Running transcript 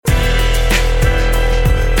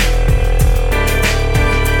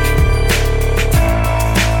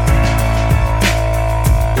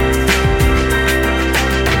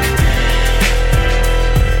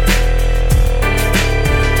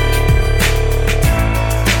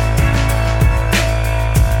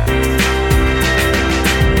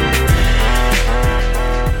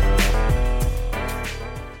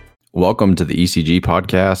Welcome to the ECG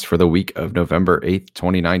podcast for the week of November 8th,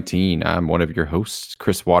 2019. I'm one of your hosts,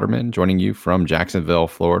 Chris Waterman, joining you from Jacksonville,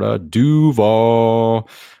 Florida. Duval.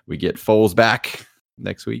 We get Foles back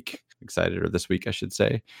next week. Excited, or this week, I should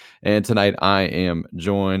say. And tonight I am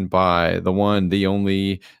joined by the one, the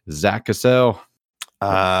only Zach Cassell.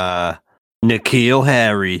 N'Keal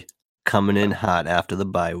Harry coming in hot after the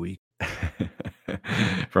bye week.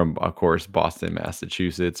 From, of course, Boston,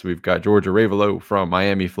 Massachusetts. We've got Georgia Ravelo from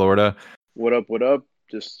Miami, Florida. What up, what up?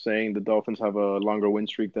 Just saying the Dolphins have a longer win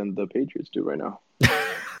streak than the Patriots do right now.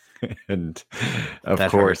 And, of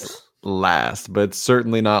course, last but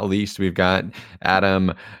certainly not least, we've got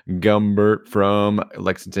Adam Gumbert from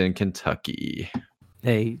Lexington, Kentucky.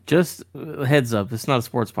 Hey, just heads up, it's not a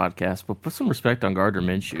sports podcast, but put some respect on Gardner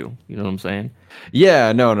Minshew. You know what I'm saying?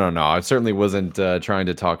 Yeah, no. I certainly wasn't trying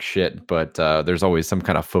to talk shit, but there's always some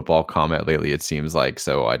kind of football comment lately, it seems like.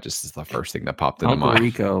 So this is the first thing that popped into Uncle mind.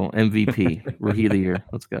 Rico, MVP, Rookie of the Year.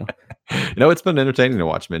 Let's go. It's been entertaining to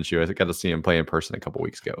watch Minshew. I got to see him play in person a couple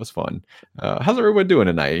weeks ago. It was fun. How's everyone doing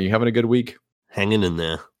tonight? Are you having a good week? Hanging in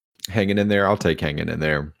there. Hanging in there. I'll take hanging in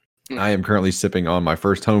there. I am currently sipping on my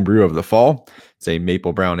first home brew of the fall. It's a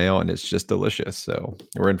maple brown ale, and it's just delicious. So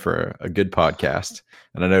we're in for a good podcast.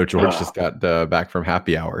 And I know George just got back from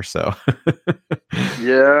happy hour. So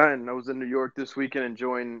yeah, and I was in New York this weekend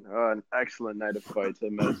enjoying an excellent night of fights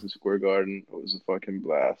at Madison Square Garden. It was a fucking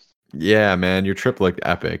blast. Yeah, man, your trip looked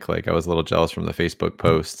epic. Like, I was a little jealous from the Facebook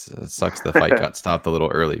posts. It sucks the fight got stopped a little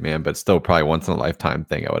early, man, but still probably once in a lifetime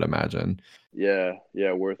thing, I would imagine. Yeah,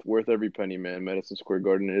 worth every penny, man. Madison Square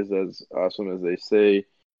Garden is as awesome as they say.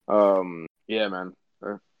 Yeah, man,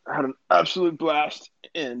 I had an absolute blast,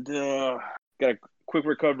 and got a quick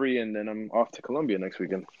recovery, and then I'm off to Colombia next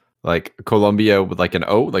weekend. Like Colombia with like an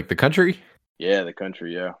O, like the country? Yeah, the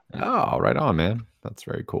country, yeah. Oh, right on, man. That's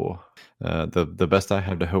very cool. The best I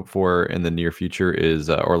have to hope for in the near future is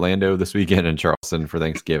Orlando this weekend and Charleston for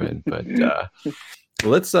Thanksgiving. But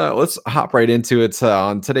let's hop right into it.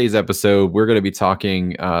 On today's episode, we're going to be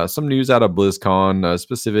talking some news out of BlizzCon,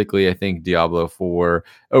 specifically, I think, Diablo 4,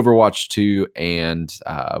 Overwatch 2, and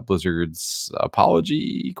Blizzard's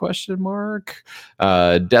apology, ?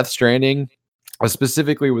 Death Stranding,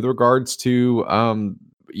 specifically with regards to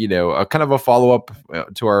a kind of a follow-up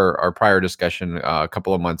to our prior discussion a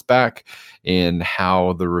couple of months back, in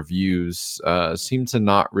how the reviews seem to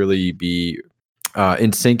not really be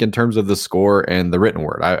in sync in terms of the score and the written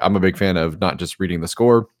word. I'm a big fan of not just reading the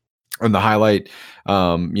score and the highlight,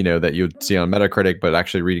 that you'd see on Metacritic, but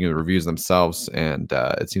actually reading the reviews themselves. And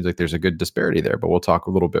it seems like there's a good disparity there, but we'll talk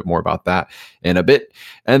a little bit more about that in a bit.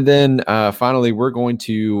 And then finally, we're going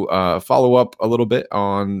to follow up a little bit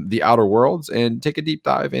on the Outer Worlds and take a deep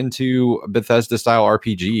dive into Bethesda-style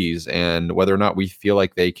RPGs and whether or not we feel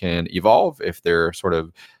like they can evolve, if they're sort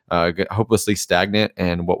of hopelessly stagnant,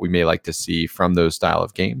 and what we may like to see from those style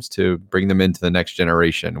of games to bring them into the next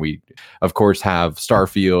generation. We, of course, have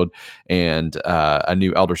Starfield and a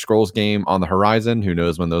new Elder Scrolls game on the horizon. Who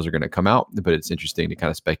knows when those are going to come out, but it's interesting to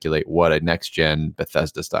kind of speculate what a next-gen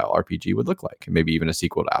Bethesda-style RPG would look like, maybe even a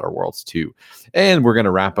sequel to Outer Worlds 2. And we're going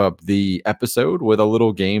to wrap up the episode with a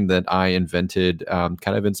little game that I invented, kind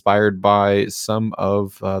of inspired by some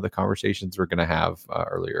of the conversations we're going to have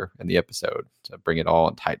earlier in the episode, to bring it all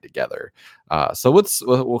and tie it together. So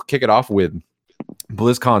we'll kick it off with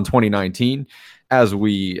BlizzCon 2019. As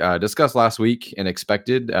we discussed last week and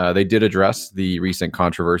expected, they did address the recent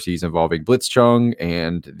controversies involving Blitzchung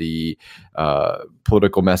and the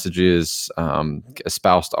political messages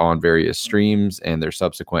espoused on various streams and their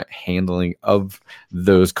subsequent handling of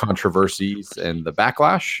those controversies and the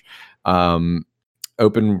backlash.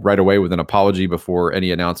 Open right away with an apology before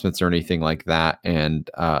any announcements or anything like that. And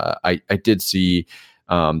I did see,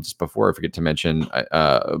 just before I forget to mention,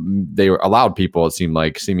 they allowed people, it seemed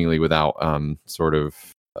like, seemingly without sort of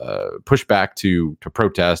pushback to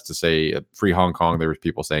protest, to say free Hong Kong. There was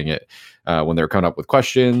people saying it when they were coming up with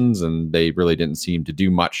questions, and they really didn't seem to do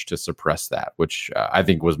much to suppress that, which I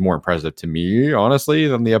think was more impressive to me, honestly,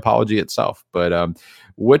 than the apology itself. But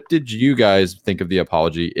what did you guys think of the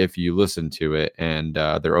apology, if you listened to it, and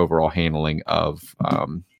their overall handling of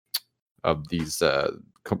these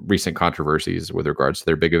recent controversies with regards to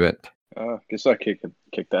their big event? Guess I kick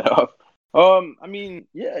that off.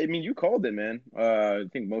 You called it, man. I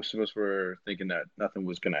think most of us were thinking that nothing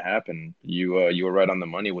was going to happen. You were right on the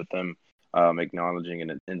money with them acknowledging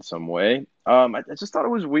it in some way. I just thought it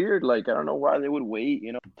was weird. Like, I don't know why they would wait.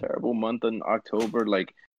 Terrible month in October.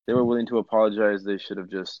 Like, they were willing to apologize. They should have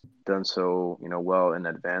just done so, well in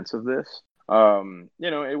advance of this.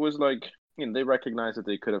 It was like, they recognized that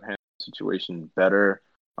they could have handled the situation better,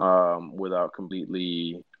 without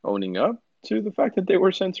completely owning up to the fact that they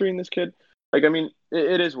were censoring this kid. Like, I mean,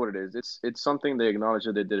 it is what it is. It's something they acknowledge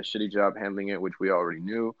that they did a shitty job handling it, which we already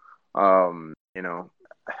knew. You know,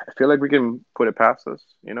 I feel like we can put it past us.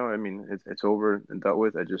 You know, I mean, it's over and dealt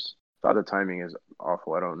with. I just thought the timing is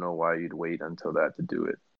awful. I don't know why you'd wait until that to do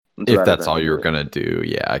it. If that's all you're gonna do,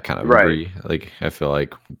 yeah, I kind of agree. Like, I feel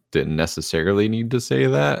like didn't necessarily need to say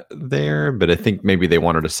that there, but I think maybe they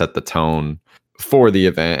wanted to set the tone for the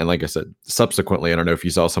event. And like I said, subsequently, I don't know if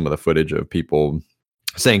you saw some of the footage of people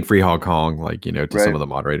saying "Free Hong Kong," like, you know, to some of the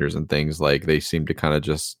moderators and things. Like, they seem to kind of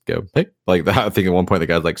just go, "Hey," like that. I think at one point the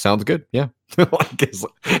guy's like, "Sounds good, yeah," like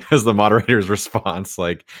as the moderator's response.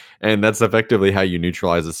 Like, and that's effectively how you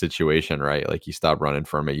neutralize a situation, right? Like, you stop running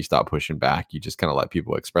from it, you stop pushing back, you just kind of let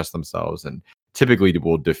people express themselves, and typically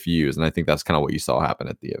will diffuse. And I think that's kind of what you saw happen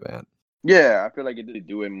at the event. Yeah, I feel like it didn't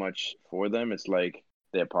do it much for them. It's like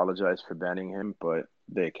they apologized for banning him, but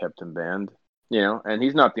they kept him banned. You know, and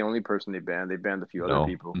he's not the only person they banned. They banned a few other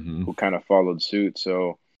people who kind of followed suit.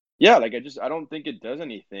 So, yeah, like I don't think it does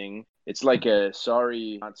anything. It's like a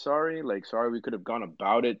sorry, not sorry. Like, sorry, we could have gone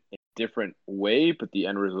about it in a different way, but the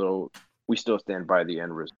end result, we still stand by the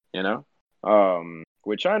end result. You know,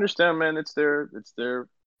 which I understand, man. It's their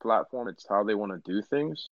platform. It's how they want to do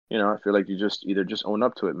things. You know, I feel like you just either just own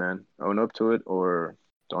up to it, man. Own up to it, or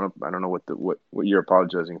don't. I don't know what you're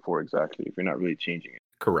apologizing for exactly if you're not really changing it.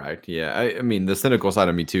 Correct. Yeah. I mean, the cynical side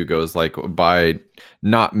of me too goes like, by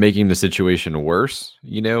not making the situation worse,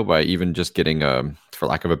 you know, by even just getting for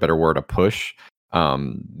lack of a better word, a push.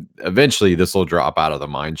 Eventually this will drop out of the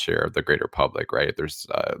mind share of the greater public, right? There's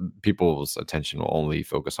people's attention will only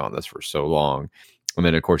focus on this for so long. And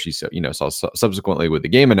then of course you saw subsequently with the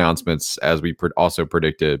game announcements, as we also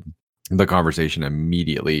predicted, the conversation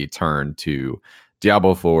immediately turned to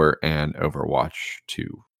Diablo 4 and Overwatch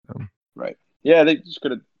 2. Right. Yeah, they just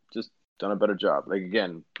could have just done a better job. Like,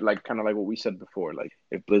 again, like kind of like what we said before. Like,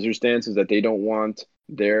 if Blizzard's stance is that they don't want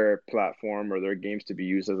their platform or their games to be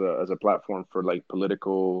used as a platform for like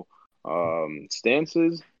political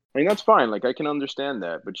stances, I mean, that's fine. Like, I can understand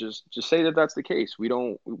that, but just say that that's the case. We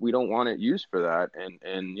don't want it used for that,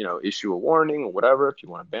 and you know, issue a warning or whatever. If you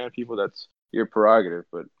want to ban people, that's your prerogative.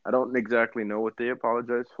 But I don't exactly know what they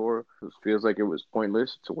apologized for. It feels like it was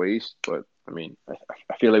pointless. It's a waste. But I mean,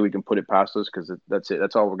 I feel like we can put it past us because that's it.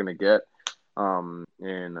 That's all we're gonna get.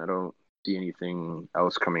 And I don't see anything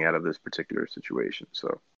else coming out of this particular situation.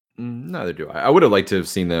 So neither do I. I would have liked to have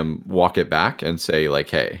seen them walk it back and say like,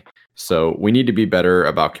 "Hey, so we need to be better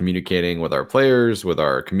about communicating with our players, with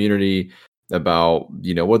our community, about,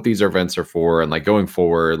 you know, what these events are for, and like going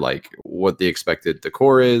forward, like what the expected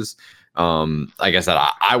decor is." Like I said,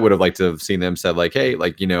 I would have liked to have seen them said like, "Hey,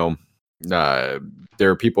 like, you know, there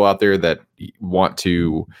are people out there that want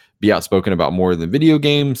to be outspoken about more than video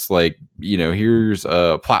games. Like, you know, here's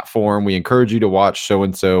a platform. We encourage you to watch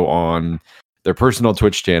so-and-so on their personal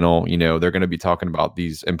Twitch channel. You know, they're going to be talking about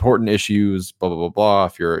these important issues, blah, blah, blah, blah.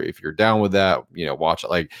 If you're down with that, you know, watch it."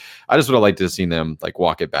 Like, I just would have liked to have seen them like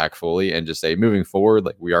walk it back fully and just say, moving forward,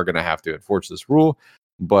 like, we are going to have to enforce this rule,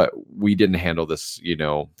 but we didn't handle this, you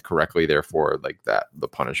know, correctly. Therefore, like, that the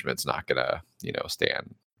punishment's not going to, you know,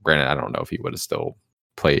 stand. Granted, I don't know if he would have still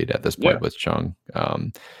played at this point with Chung.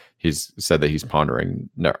 He's said that he's pondering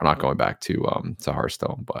not going back to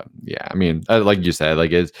Hearthstone. But yeah, I mean, like you said,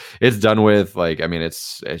 like it's done with. Like, I mean,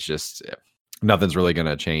 it's just nothing's really going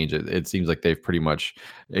to change. It seems like they've pretty much,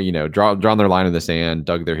 you know, drawn their line in the sand,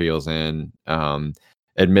 dug their heels in,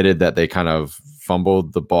 admitted that they kind of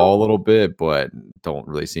fumbled the ball a little bit, but don't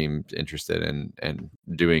really seem interested in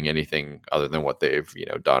doing anything other than what they've, you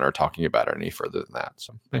know, done or talking about it any further than that.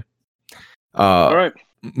 So, yeah. All right.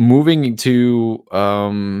 Moving to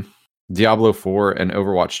Diablo 4 and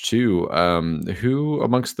Overwatch 2, who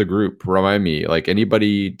amongst the group, remind me, like,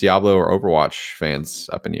 anybody Diablo or Overwatch fans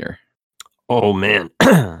up in here? Oh man,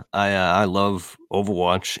 I love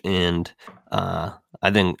Overwatch, and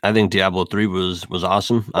I think Diablo 3 was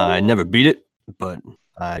awesome. I never beat it, but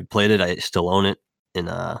I played it. I still own it,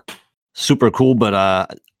 and super cool. But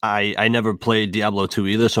I never played Diablo 2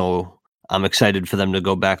 either, so I'm excited for them to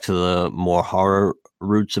go back to the more horror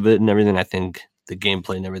roots of it and everything. I think the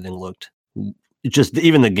gameplay and everything looked, just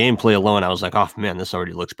even the gameplay alone, I was like, oh man, this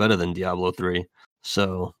already looks better than Diablo 3.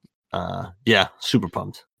 So yeah, super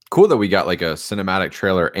pumped. Cool that we got like a cinematic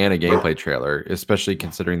trailer and a gameplay trailer, especially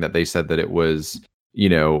considering that they said that it was, you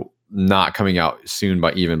know, not coming out soon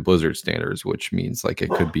by even Blizzard standards, which means like it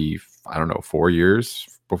could be, I don't know, 4 years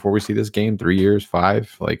before we see this game, 3 years,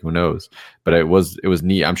 5, like who knows. But it was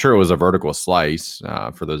neat. I'm sure it was a vertical slice.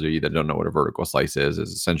 For those of you that don't know what a vertical slice is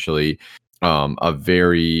essentially a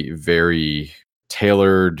very, very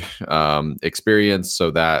tailored experience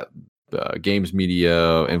so that games media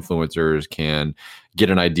influencers can get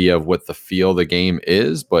an idea of what the feel of the game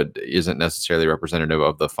is, but isn't necessarily representative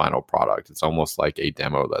of the final product. It's almost like a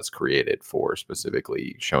demo that's created for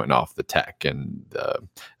specifically showing off the tech and the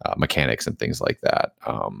mechanics and things like that.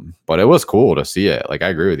 But it was cool to see it. Like, I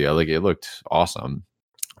agree with you. Like, it looked awesome.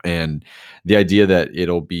 And the idea that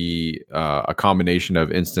it'll be a combination of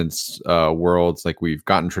instance worlds like we've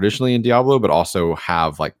gotten traditionally in Diablo, but also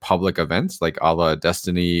have like public events like a la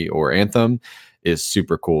Destiny or Anthem is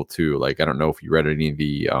super cool too. Like, I don't know if you read any of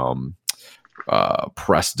the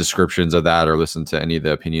press descriptions of that or listened to any of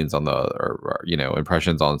the opinions on the or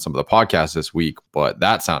impressions on some of the podcasts this week, but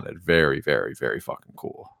that sounded very, very, very fucking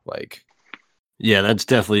cool. Like, yeah, that's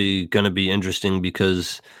definitely going to be interesting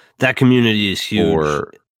because that community is huge.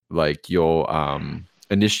 Or like you'll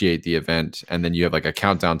initiate the event and then you have like a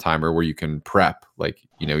countdown timer where you can prep, like,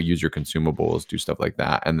 use your consumables, do stuff like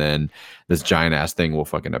that, and then this giant ass thing will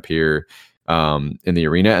fucking appear in the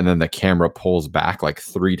arena, and then the camera pulls back like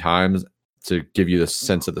 3 times to give you the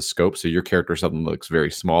sense of the scope. So your character something looks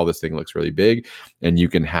very small, this thing looks really big, and you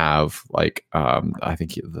can have like I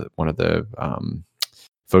think one of the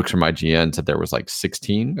folks from IGN said there was like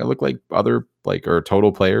 16 it looked like other like or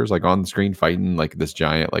total players like on the screen fighting like this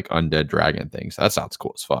giant like undead dragon thing. So that sounds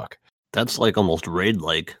cool as fuck. That's like almost raid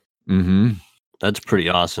like. Mm-hmm. That's pretty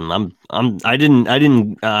awesome. I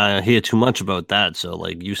didn't hear too much about that, so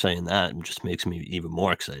like you saying that just makes me even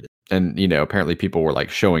more excited. And apparently people were like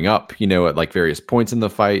showing up at like various points in the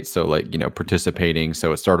fight, so like participating.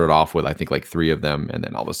 So it started off with I think like 3 of them, and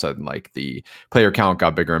then all of a sudden like the player count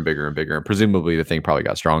got bigger and bigger and bigger, and presumably the thing probably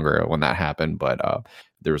got stronger when that happened. But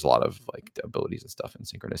there was a lot of like abilities and stuff and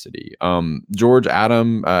synchronicity. George,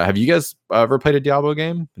 Adam, have you guys ever played a Diablo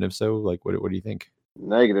game? And if so, like what do you think?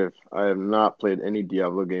 Negative. I have not played any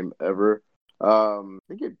Diablo game ever. I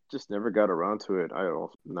think it just never got around to it.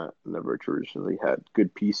 Never traditionally had good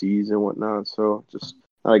PCs and whatnot, so just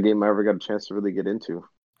not a game I ever got a chance to really get into.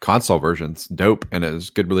 Console version's dope, and it's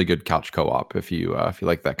good, really good couch co-op if you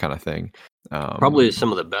like that kind of thing. Probably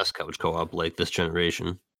some of the best couch co-op like this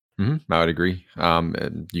generation. I would agree.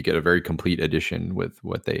 And you get a very complete edition with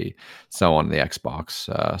what they sell on the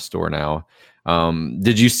Xbox store now.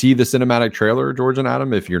 Did you see the cinematic trailer, George and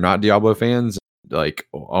Adam? If you're not Diablo fans, like,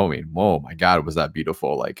 I mean, oh my God, was that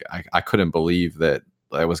beautiful? Like, I couldn't believe that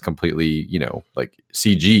it was completely, like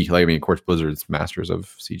CG. Like, I mean, of course, Blizzard's masters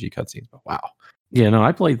of CG cutscenes, but wow. Yeah, no,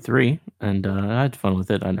 I played 3 and I had fun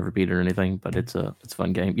with it. I never beat it or anything, but it's a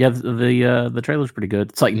fun game. Yeah, the trailer's pretty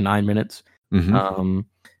good. It's like 9 minutes. Mm-hmm.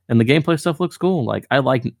 And the gameplay stuff looks cool. Like, I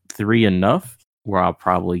like 3 enough where I'll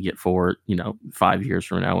probably get 4, 5 years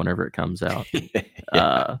from now, whenever it comes out.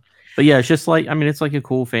 Yeah. But yeah, it's just like, I mean, it's like a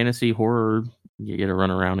cool fantasy horror. You get to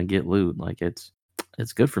run around and get loot. Like, it's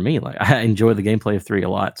good for me. Like, I enjoy the gameplay of 3 a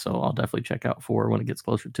lot, so I'll definitely check out 4 when it gets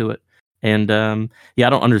closer to it. And yeah, I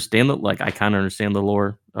don't understand the I kind of understand the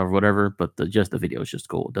lore or whatever, but the video is just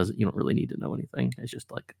cool. You don't really need to know anything. It's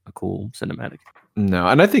just like a cool cinematic. No,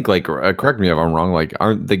 and I think like correct me if I'm wrong. Like,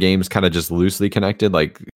 aren't the games kind of just loosely connected?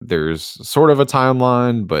 Like, there's sort of a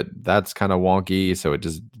timeline, but that's kind of wonky. So it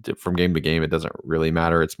just from game to game, it doesn't really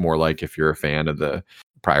matter. It's more like if you're a fan of the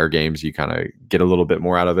prior games, you kind of get a little bit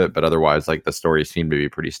more out of it. But otherwise, like the stories seem to be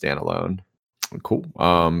pretty standalone. Cool.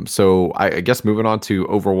 So I guess moving on to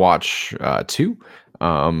Overwatch 2.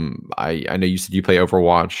 I know you said you play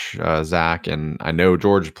Overwatch, Zach, and I know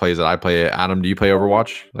George plays it. I play it. Adam, do you play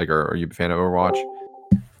Overwatch? Like, are you a fan of Overwatch?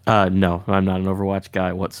 No, I'm not an Overwatch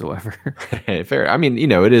guy whatsoever. Fair. I mean,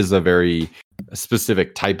 it is a very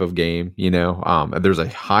specific type of game. There's a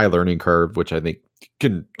high learning curve, which I think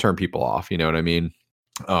can turn people off. You know what I mean?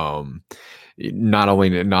 Not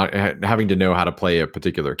only not having to know how to play a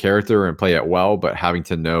particular character and play it well, but having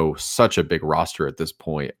to know such a big roster at this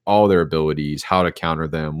point, all their abilities, how to counter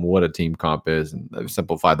them, what a team comp is, and I've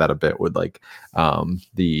simplified that a bit with like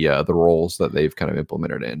the roles that they've kind of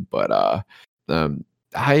implemented in. But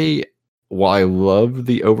while I love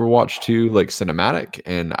the Overwatch 2 like cinematic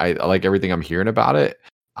and I like everything I'm hearing about it,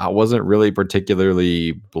 I wasn't really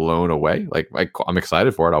particularly blown away. Like, I'm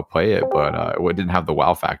excited for it. I'll play it, but it didn't have the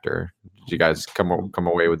wow factor. Did you guys come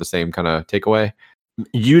away with the same kind of takeaway?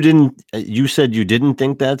 You didn't. You said you didn't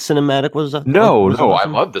think that cinematic was no. Awesome? I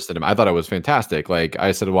love the cinematic. I thought it was fantastic. Like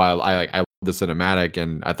I said, while I love the cinematic,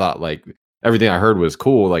 and I thought like everything I heard was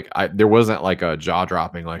cool. Like there wasn't like a jaw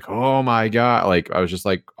dropping. Like, oh my God. Like I was just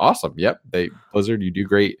like, awesome. Yep. Blizzard, you do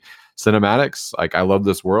great cinematics. Like I love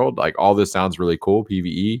this world. Like all this sounds really cool.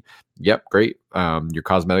 PvE. Yep. Great. Your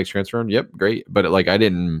cosmetics transferring. Yep. Great. But like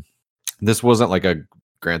this wasn't like a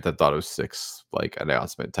Grand Theft Auto 6 like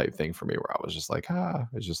announcement type thing for me, where I was just like,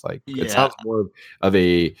 it's just like it Yeah. sounds more of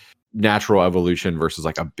a natural evolution versus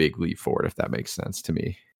like a big leap forward, if that makes sense to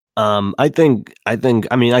me. I think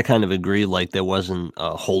I mean I kind of agree, like there wasn't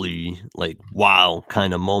a holy like wow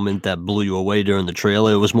kind of moment that blew you away during the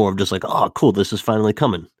trailer. It was more of just like, oh cool, this is finally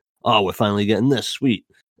coming. Oh, we're finally getting this, sweet.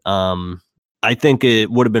 I think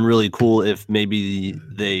it would have been really cool if maybe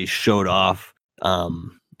they showed off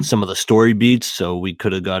some of the story beats, so we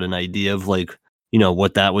could have got an idea of like, you know,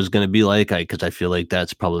 what that was going to be like. Because I feel like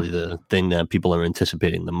that's probably the thing that people are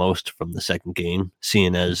anticipating the most from the second game,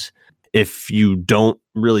 seeing as if you don't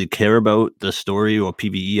really care about the story or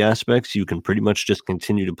PvE aspects, you can pretty much just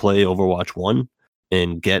continue to play Overwatch 1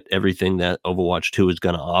 and get everything that Overwatch 2 is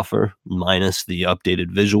going to offer, minus the updated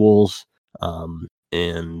visuals.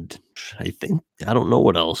 And I think, I don't know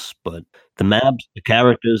what else, but the maps, the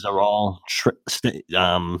characters are all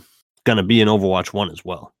going to be in Overwatch 1 as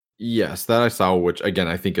well. Yes, that I saw, which again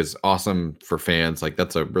I think is awesome for fans. Like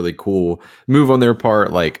that's a really cool move on their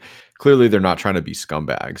part. Like clearly they're not trying to be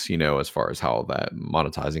scumbags, you know, as far as how that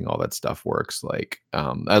monetizing all that stuff works. Like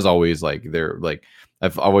as always, like they're like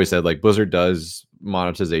I've always said, like Blizzard does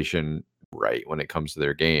monetization right when it comes to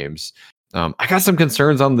their games. I got some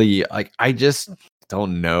concerns on the like I just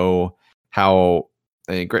don't know how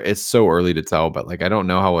it's so early to tell, but like I don't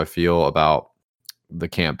know how I feel about the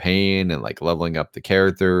campaign and like leveling up the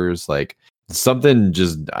characters. Like something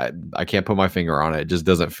just I can't put my finger on it. It just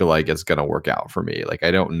doesn't feel like it's gonna work out for me. Like I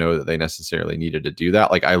don't know that they necessarily needed to do that.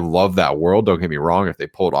 Like I love that world, don't get me wrong. If they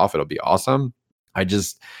pull it off, it'll be awesome. I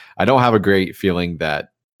don't have a great feeling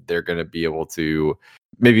that they're gonna be able to,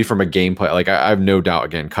 maybe from a gameplay, like I have no doubt,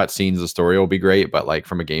 again, cutscenes, the story will be great, but like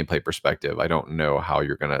from a gameplay perspective, I don't know how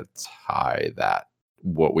you're gonna tie that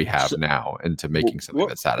what we have now into making something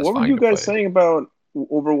that's satisfying. What were you to guys play. saying about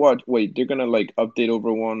Overwatch? Wait, they're gonna like update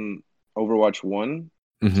Overwatch 1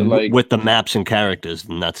 to like with the maps and characters,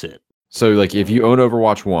 and that's it. So like if you own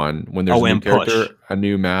Overwatch 1, when there's a new and push. character, a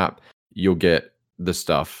new map, you'll get the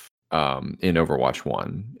stuff in Overwatch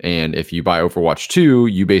 1. And if you buy Overwatch 2,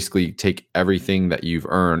 you basically take everything that you've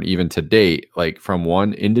earned even to date, like from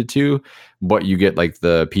 1 into 2, but you get like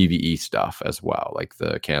the PvE stuff as well, like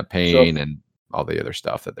the campaign and all the other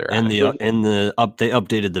stuff that they're and adding. they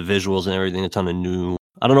updated the visuals and everything. It's on a new,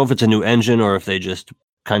 I don't know if it's a new engine or if they just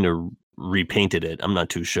kind of repainted it. I'm not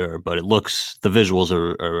too sure, but it looks, the visuals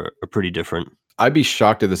are pretty different. I'd be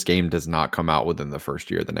shocked if this game does not come out within the first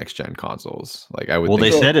year of the next gen consoles. Like I would. Well,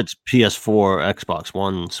 think they said it's PS4, Xbox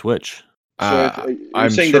One, Switch. So I'm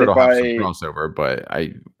saying sure that it'll have some if crossover, but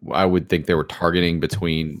I would think they were targeting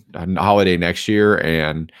between holiday next year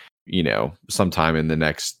and, you know, sometime in the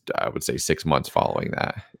next, I would say 6 months following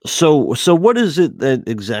that. So what is it that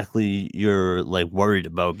exactly you're like worried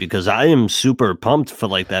about? Because I am super pumped for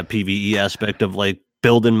like that PvE aspect of like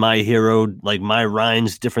building my hero, like my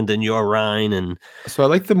Rhine's different than your Rhine, and so I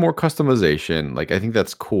like the more customization. Like I think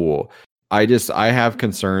that's cool. I have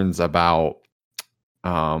concerns about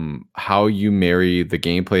how you marry the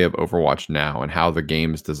gameplay of Overwatch now and how the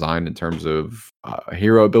game is designed in terms of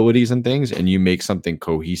hero abilities and things, and you make something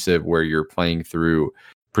cohesive where you're playing through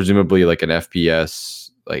presumably like an FPS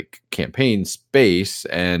like campaign space,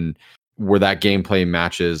 and where that gameplay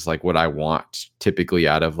matches like what I want typically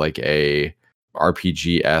out of like a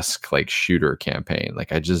RPG-esque like shooter campaign.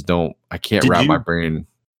 Like I can't wrap my brain.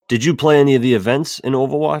 Did you play any of the events in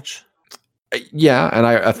Overwatch? Yeah, and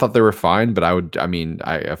I thought they were fine, but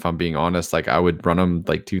if I'm being honest, like I would run them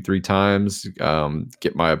like 2-3 times,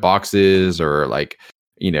 get my boxes, or like,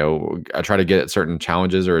 you know, I try to get at certain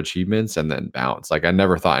challenges or achievements and then bounce. Like I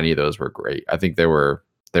never thought any of those were great. I think they were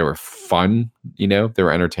fun, you know, they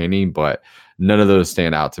were entertaining, but none of those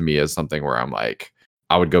stand out to me as something where I'm like,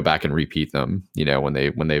 I would go back and repeat them, you know, when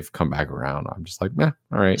they've come back around. I'm just like, meh,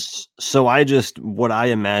 all right. So what I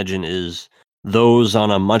imagine is those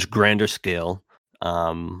on a much grander scale.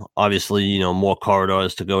 Obviously, you know, more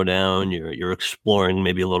corridors to go down. You're exploring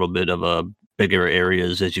maybe a little bit of a bigger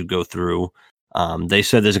areas as you go through. They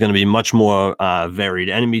said there's going to be much more varied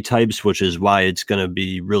enemy types, which is why it's going to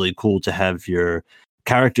be really cool to have your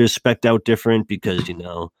characters spec'd out different, because, you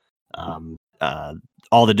know,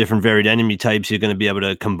 all the different varied enemy types you're going to be able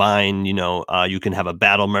to combine. You know, you can have a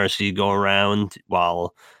battle mercy go around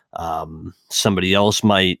while somebody else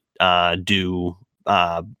might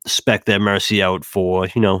spec their mercy out for,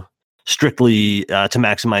 you know, strictly to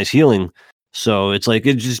maximize healing. So it's like,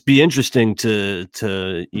 it'd just be interesting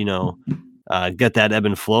to you know, get that ebb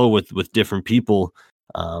and flow with different people,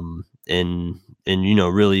 and you know,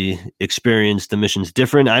 really experience the missions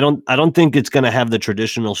different. I don't think it's going to have the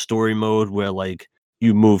traditional story mode where like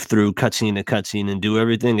you move through cutscene to cutscene and do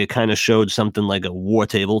everything. It kind of showed something like a war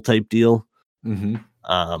table type deal. Mm-hmm.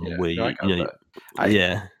 Where no, I got that.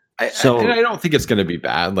 yeah. And I don't think it's going to be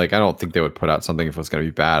bad. Like, I don't think they would put out something if it's going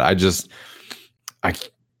to be bad.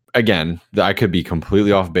 I could be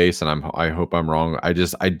completely off base, and I hope I'm wrong. I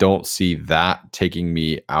don't see that taking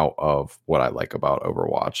me out of what I like about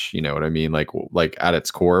Overwatch. You know what I mean? Like at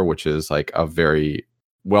its core, which is like a very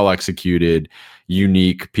well executed,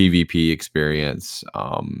 unique PvP experience.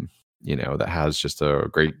 That has just a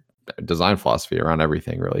great design philosophy around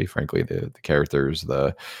everything, really. Frankly, the characters,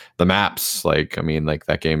 the maps, like, I mean, like,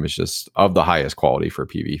 that game is just of the highest quality for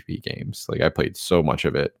PvP games. Like, I played so much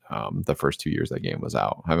of it the first 2 years that game was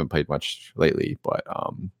out. I haven't played much lately, but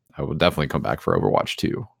I will definitely come back for Overwatch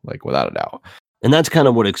 2, like, without a doubt. And that's kind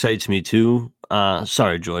of what excites me too.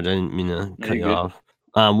 Sorry, George, I didn't mean to cut you off.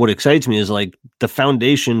 What excites me is like the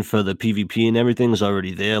foundation for the PvP and everything is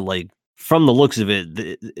already there. Like, from the looks of it,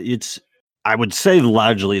 it's, I would say,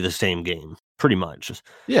 largely the same game, pretty much.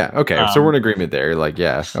 Yeah. Okay. So we're in agreement there. Like,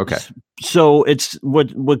 yeah. Okay. So it's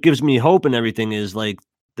what gives me hope and everything is like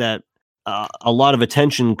that a lot of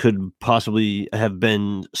attention could possibly have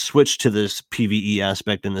been switched to this PvE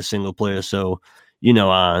aspect in the single player. So,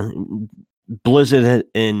 Blizzard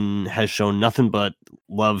has shown nothing but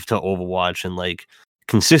love to Overwatch and like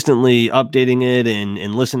consistently updating it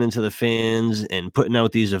and listening to the fans and putting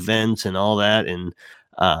out these events and all that. And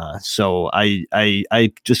so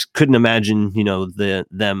I just couldn't imagine,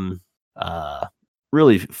 them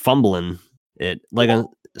really fumbling it. Like,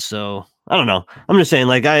 so I don't know. I'm just saying,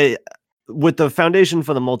 like, with the foundation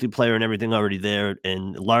for the multiplayer and everything already there,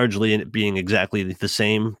 and largely it being exactly the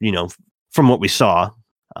same, from what we saw,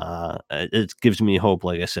 it gives me hope,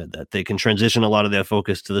 like I said, that they can transition a lot of their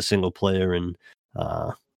focus to the single player and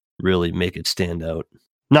really make it stand out.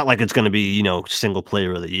 Not like it's going to be, single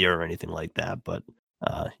player of the year or anything like that, but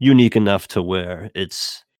unique enough to where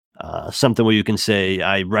it's something where you can say,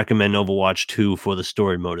 I recommend Overwatch 2 for the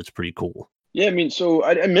story mode. It's pretty cool. Yeah, I mean, so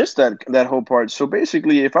I missed that whole part. So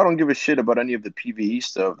basically, if I don't give a shit about any of the PvE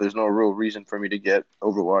stuff, there's no real reason for me to get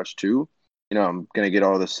Overwatch 2. I'm going to get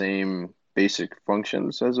all the same basic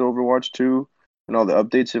functions as Overwatch 2 and all the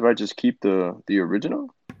updates if I just keep the original.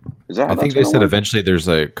 Is that how I think they said eventually there's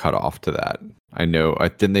a cutoff to that. I know.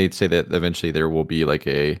 Didn't they say that eventually there will be like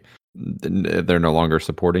they're no longer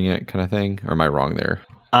supporting it kind of thing? Or am I wrong there?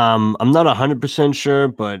 I'm not 100% sure,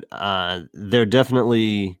 but they're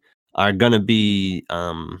definitely are gonna be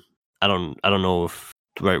I don't know if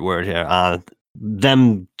the right word here,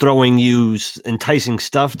 them throwing you enticing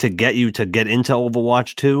stuff to get you to get into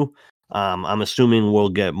Overwatch 2. I'm assuming we'll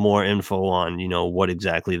get more info on what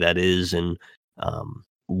exactly that is, and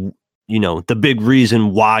the big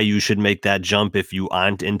reason why you should make that jump if you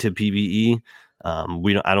aren't into PvE.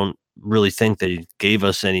 I don't really think they gave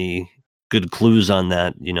us any good clues on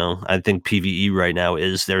that. I think PvE right now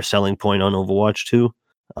is their selling point on Overwatch 2.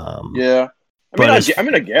 Yeah, I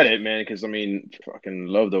get it, man, because fucking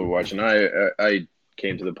loved Overwatch, and I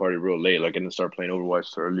came to the party real late. Like, I didn't start playing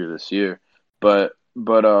Overwatch earlier this year, but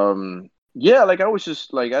yeah, like, I was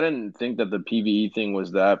just like, I didn't think that the PvE thing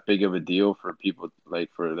was that big of a deal for people, like,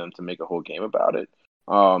 for them to make a whole game about it.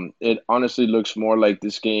 It honestly looks more like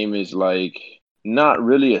this game is like not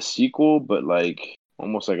really a sequel, but like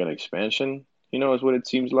almost like an expansion, is what it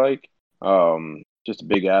seems like. Just a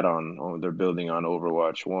big add-on they're building on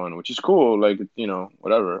Overwatch 1, which is cool. Like,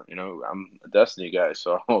 whatever. I'm a Destiny guy,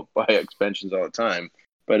 so I'll buy expansions all the time.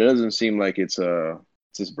 But it doesn't seem like it's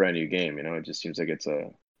this brand new game. It just seems like it's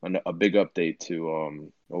a big update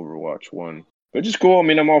to Overwatch 1. But just cool.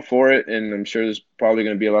 I'm all for it, and I'm sure there's probably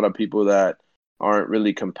going to be a lot of people that aren't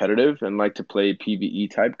really competitive and like to play PvE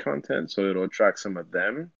type content, so it'll attract some of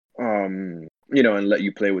them. And let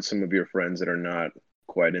you play with some of your friends that are not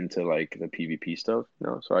quite into like the PvP stuff,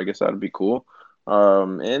 so I guess that'd be cool.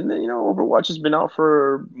 And then, Overwatch has been out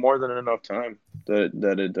for more than enough time that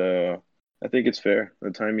it I think it's fair. The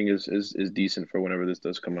timing is decent for whenever this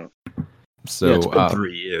does come out. So it's been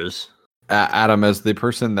 3 years. Adam, as the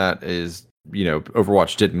person that is,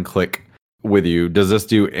 Overwatch didn't click with you, does this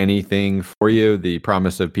do anything for you? The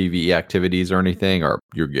promise of PvE activities or anything, or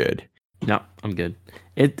you're good? No, I'm good.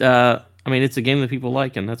 It's a game that people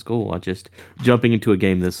like, and that's cool. I just jumping into a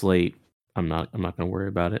game this late, I'm not going to worry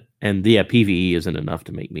about it. And yeah, PvE isn't enough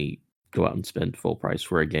to make me go out and spend full price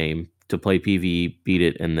for a game to play PvE, beat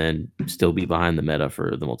it, and then still be behind the meta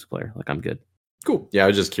for the multiplayer. Like, I'm good. Cool. Yeah, I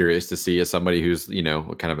was just curious to see, as somebody who's,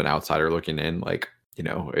 kind of an outsider looking in, like,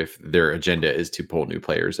 if their agenda is to pull new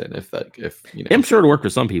players in, I'm sure it'll work for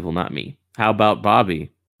some people, not me. How about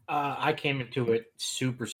Bobby? I came into it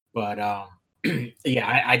super, but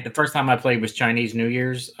Yeah, I the first time I played was Chinese New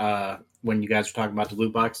Year's. When you guys were talking about the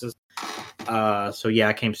loot boxes. So yeah,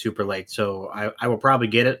 I came super late. So I will probably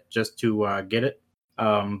get it just to get it.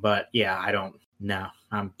 But yeah, I don't. No,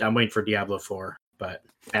 I'm waiting for Diablo 4. But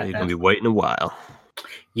You're gonna be waiting a while.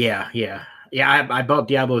 yeah. I bought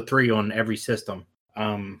Diablo 3 on every system.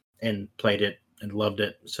 And played it and loved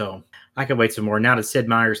it. So I could wait some more. Now that Sid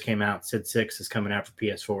Meier's came out, Sid 6 is coming out for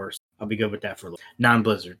PS4. So I'll be good with that for a little.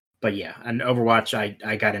 Non-Blizzard. But yeah, and Overwatch,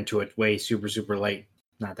 I got into it way super late.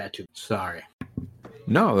 Not that too. Sorry.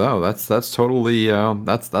 No, that's totally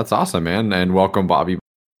that's awesome, man. And welcome, Bobby.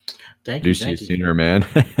 Thank you. Introduce you sooner, man.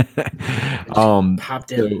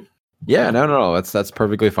 Popped in. Yeah, no, that's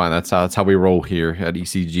perfectly fine. That's how we roll here at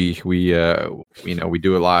ECG. We we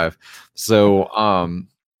do it live. So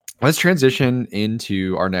let's transition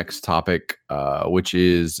into our next topic, which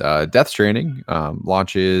is Death Stranding.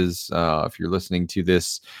 Launches, if you're listening to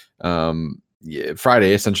this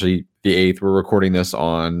Friday, essentially the 8th. We're recording this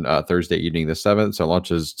on Thursday evening, the 7th. So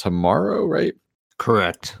launches tomorrow, right?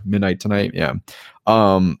 Correct. Midnight tonight. Yeah.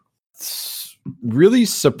 Really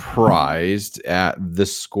surprised at the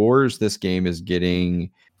scores this game is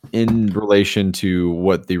getting in relation to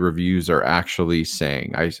what the reviews are actually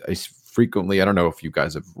saying. I frequently, I don't know if you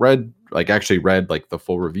guys have read like the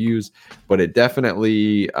full reviews, but it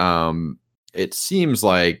definitely it seems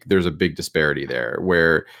like there's a big disparity there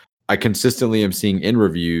where I consistently am seeing in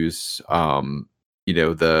reviews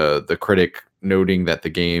the critic noting that the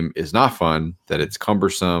game is not fun, that it's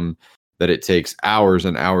cumbersome, that it takes hours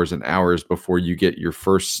and hours and hours before you get your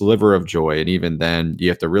first sliver of joy, and even then you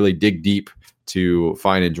have to really dig deep to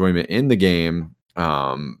find enjoyment in the game.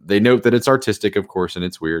 They note that it's artistic, of course, and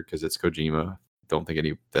it's weird because it's Kojima. Don't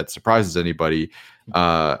think that surprises anybody.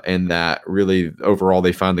 And that really overall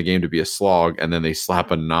they found the game to be a slog, and then they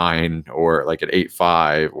slap a 9 or like an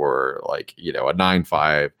 8.5 or like a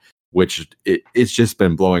 9.5, which it's just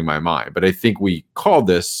been blowing my mind. But I think we called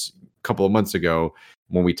this a couple of months ago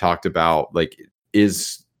when we talked about like,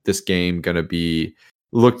 is this game going to be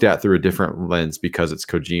looked at through a different lens because it's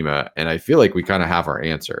Kojima? And I feel like we kind of have our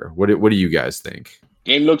answer. What do you guys think?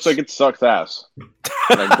 Game looks like it sucks ass.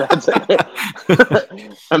 Like, that's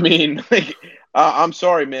I mean, like, I'm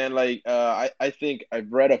sorry, man. Like, I think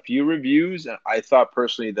I've read a few reviews, and I thought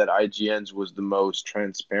personally that IGN's was the most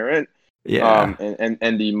transparent. Yeah.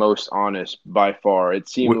 And the most honest by far. It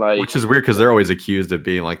seemed which is weird because they're always accused of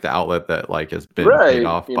being like the outlet that like has been paid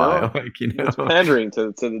off by it's pandering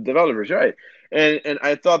to the developers, right? And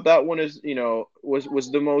I thought that one is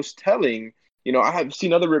was the most telling. I have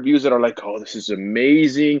seen other reviews that are like, oh, this is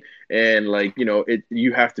amazing, and like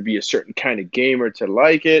you have to be a certain kind of gamer to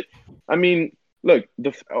like it. I mean, look,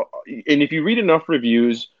 and if you read enough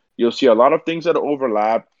reviews, you'll see a lot of things that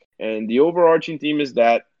overlap, and the overarching theme is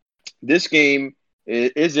that this game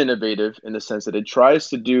is innovative in the sense that it tries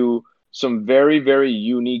to do some very, very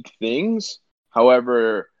unique things.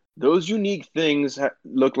 However, those unique things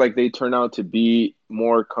look like they turn out to be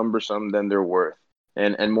more cumbersome than they're worth,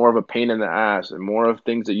 and more of a pain in the ass, and more of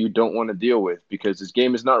things that you don't want to deal with, because this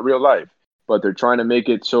game is not real life, but they're trying to make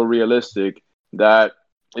it so realistic that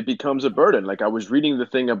it becomes a burden. Like, I was reading the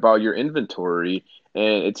thing about your inventory,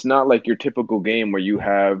 and it's not like your typical game where you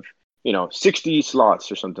have 60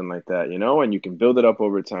 slots or something like that, and you can build it up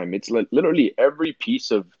over time. It's literally every piece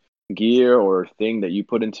of gear or thing that you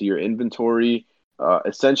put into your inventory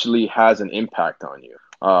essentially has an impact on you.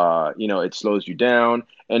 It slows you down,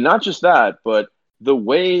 and not just that, but the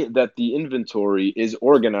way that the inventory is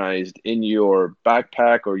organized in your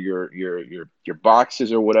backpack or your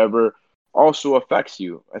boxes or whatever also affects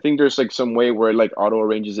you. I think there's like some way where it like auto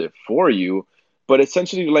arranges it for you. But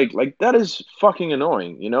essentially, like that is fucking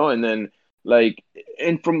annoying, And then, like,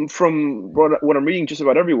 and from what I'm reading just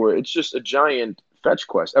about everywhere, it's just a giant fetch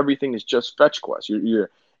quest. Everything is just fetch quest. And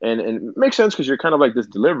it makes sense because you're kind of like this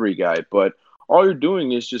delivery guy, but all you're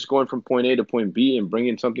doing is just going from point A to point B and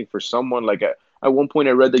bringing something for someone. Like at one point,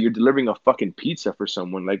 I read that you're delivering a fucking pizza for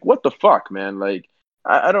someone. Like, what the fuck, man? Like,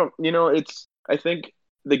 I don't, I think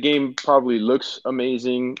the game probably looks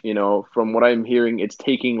amazing. From what I'm hearing, it's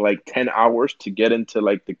taking like 10 hours to get into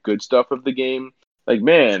like the good stuff of the game. Like,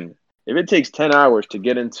 man, if it takes 10 hours to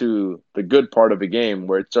get into the good part of the game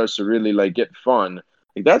where it starts to really like get fun,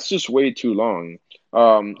 like that's just way too long.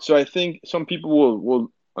 So I think some people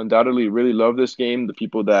will undoubtedly really love this game. The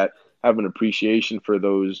people that have an appreciation for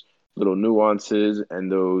those little nuances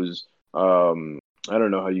and those I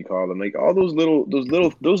don't know how you call them, like all those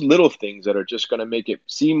little things that are just going to make it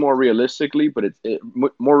seem more realistically, but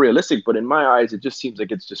more realistic. But in my eyes, it just seems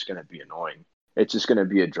like it's just going to be annoying. It's just going to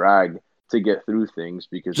be a drag to get through things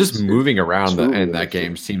because just moving around truly in that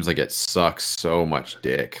game seems like it sucks so much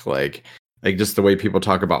dick. Like just the way people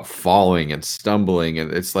talk about falling and stumbling,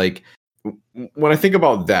 and it's like when I think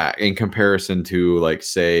about that in comparison to like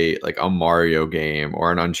say like a Mario game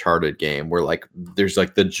or an Uncharted game where like there's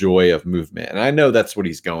like the joy of movement, and I know that's what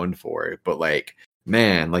he's going for, but like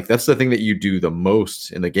man, like that's the thing that you do the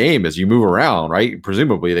most in the game is you move around, right?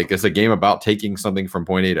 Presumably, like it's a game about taking something from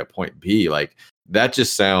point A to point B. Like that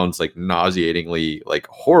just sounds like nauseatingly like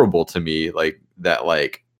horrible to me. Like that,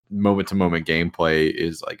 like moment to moment gameplay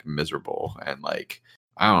is like miserable and like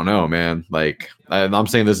I don't know, man. Like I'm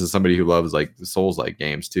saying this as somebody who loves like Souls like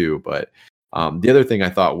games too, but the other thing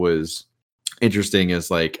I thought was interesting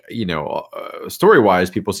is like story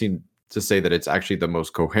wise, people seem to say that it's actually the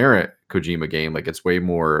most coherent Kojima game. Like it's way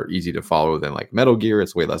more easy to follow than like Metal Gear.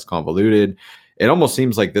 It's way less convoluted. It almost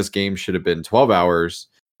seems like this game should have been 12 hours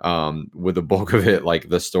with the bulk of it like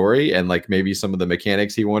the story and like maybe some of the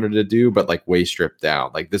mechanics he wanted to do, but like way stripped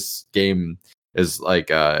down. Like this game is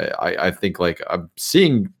like I think like I'm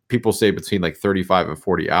seeing people say between like 35 and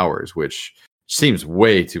 40 hours, which seems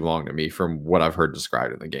way too long to me from what I've heard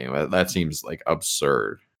described in the game. That seems like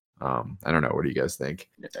absurd. I don't know. What do you guys think?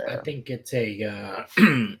 I think it's a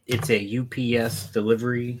it's a UPS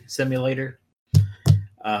delivery simulator,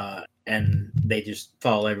 and they just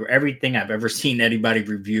follow everything I've ever seen anybody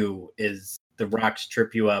review is the rocks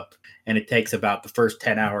trip you up, and it takes about the first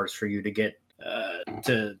 10 hours for you to get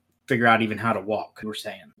to figure out even how to walk. We're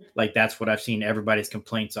saying like that's what I've seen everybody's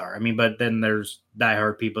complaints are. I mean, but then there's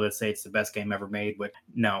diehard people that say it's the best game ever made, but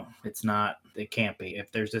no, it's not. It can't be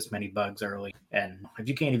if there's this many bugs early, and if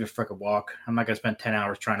you can't even frickin' walk, I'm not gonna spend 10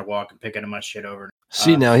 hours trying to walk and picking much shit over.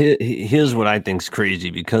 See, now here's what I think's crazy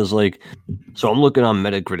because like, so I'm looking on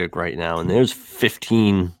Metacritic right now, and there's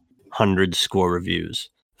 1,500 score reviews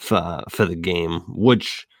for the game,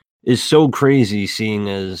 which is so crazy, seeing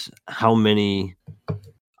as how many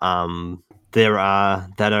there are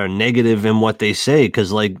that are negative in what they say.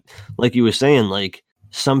 Because like you were saying, like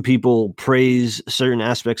some people praise certain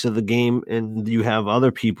aspects of the game, and you have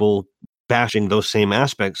other people bashing those same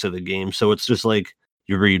aspects of the game. So it's just like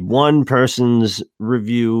you read one person's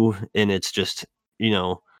review, and it's just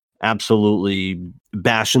absolutely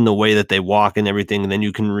bashing the way that they walk and everything, and then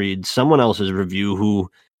you can read someone else's review who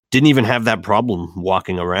didn't even have that problem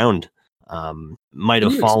walking around. Might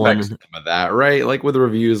have fallen some of that, right? Like with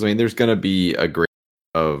reviews, I mean, there's gonna be a grade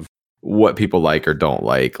of what people like or don't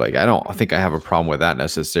like. Like I don't think I have a problem with that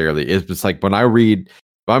necessarily. It's just like when I read,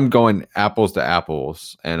 if I'm going apples to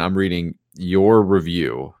apples and I'm reading your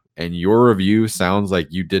review and your review sounds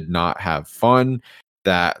like you did not have fun,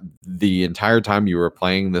 that the entire time you were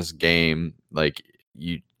playing this game, like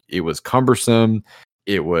it was cumbersome,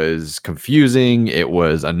 it was confusing, it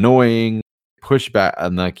was annoying, pushback,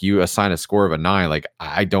 and like you assign a score of a 9, like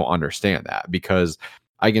I don't understand that, because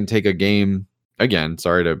I can take a game, again,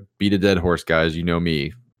 sorry to beat a dead horse, guys, you know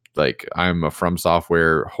me, like I'm a From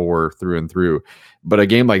Software whore through and through, but a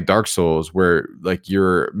game like Dark Souls where like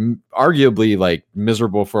you're arguably like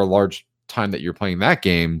miserable for a large time that you're playing that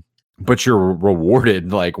game, but you're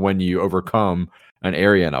rewarded like when you overcome an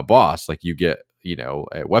area and a boss, like you get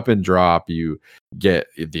a weapon drop, you get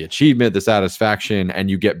the achievement, the satisfaction, and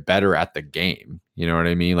you get better at the game. You know what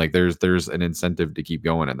I mean? Like there's an incentive to keep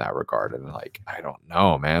going in that regard. And like, I don't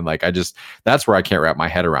know, man. Like that's where I can't wrap my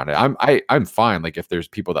head around it. I'm fine. Like if there's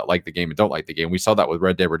people that like the game and don't like the game, we saw that with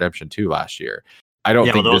Red Dead Redemption 2 last year. I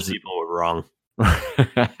don't think those people were wrong.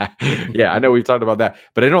 Yeah, I know we've talked about that,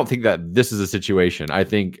 but I don't think that this is a situation. I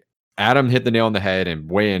think Adam hit the nail on the head, and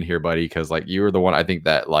weigh in here, buddy, because like you were the one I think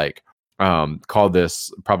that like called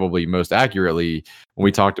this probably most accurately when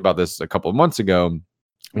we talked about this a couple of months ago,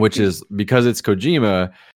 which is because it's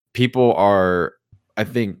Kojima, people are, I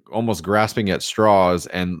think, almost grasping at straws,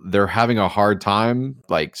 and they're having a hard time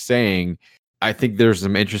like saying, I think there's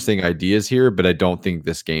some interesting ideas here, but I don't think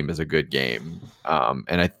this game is a good game.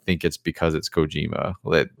 And I think it's because it's Kojima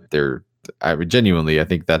that I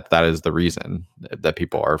think that is the reason that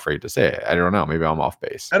people are afraid to say it. I don't know. Maybe I'm off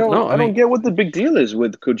base. I don't get what the big deal is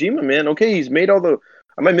with Kojima, man. Okay, he's made all the.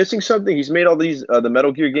 Am I missing something? He's made all these the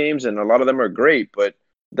Metal Gear games, and a lot of them are great. But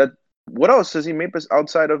what else has he made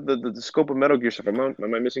outside of the scope of Metal Gear stuff? Am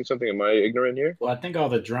I missing something? Am I ignorant here? Well, I think all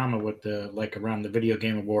the drama with around the video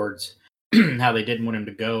game awards, how they didn't want him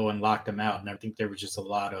to go and locked him out, and I think there was just a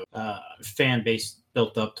lot of fan base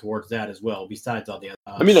built up towards that as well. Besides all the other,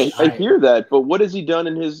 I mean, I hear that, but what has he done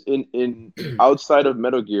in outside of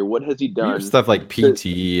Metal Gear? What has he done? Stuff like PT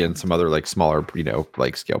and some other like smaller,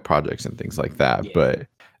 like scale projects and things like that. Yeah. But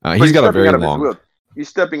he's got a very long. He's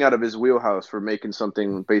stepping out of his wheelhouse for making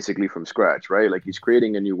something basically from scratch, right? Like he's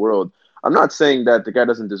creating a new world. I'm not saying that the guy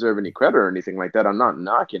doesn't deserve any credit or anything like that. I'm not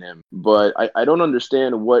knocking him, but I don't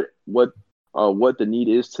understand what the need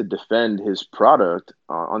is to defend his product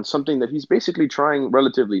on something that he's basically trying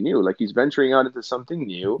relatively new. Like, he's venturing out into something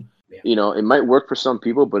new. Yeah. You know, it might work for some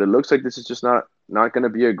people, but it looks like this is just not going to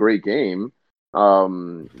be a great game.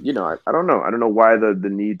 You know, I don't know. I don't know why the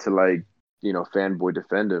need to, like, you know, fanboy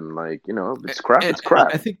defend him. Like, you know, it's crap. It's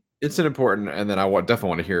crap. I think it's an important, and then I definitely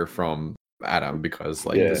want to hear from Adam, because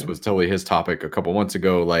like this was totally his topic a couple months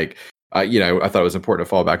ago. Like, you know, I thought it was important to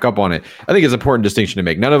follow back up on it. I think it's an important distinction to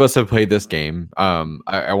make. None of us have played this game.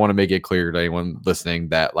 I want to make it clear to anyone listening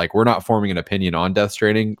that, like, we're not forming an opinion on Death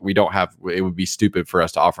Stranding. We don't have. It would be stupid for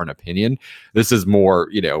us to offer an opinion. This is more,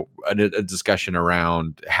 you know, a discussion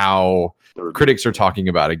around how critics are talking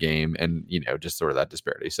about a game, and, you know, just sort of that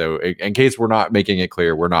disparity. So in case we're not making it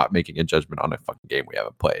clear, we're not making a judgment on a fucking game we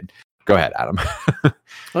haven't played. Go ahead, Adam.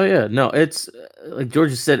 Oh yeah, no, it's like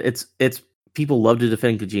George said, it's people love to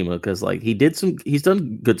defend Kojima because, like, he's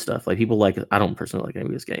done good stuff. Like, people like, I don't personally like any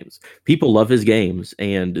of his games. People love his games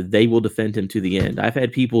and they will defend him to the end. I've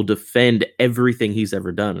had people defend everything he's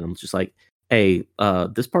ever done, and I'm just like, hey,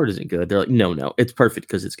 this part isn't good. They're like, no, it's perfect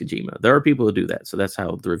because it's Kojima. There are people who do that, so that's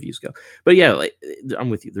how the reviews go. But yeah, like, I'm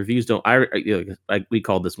with you. The reviews don't. We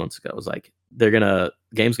called this months ago. It was like,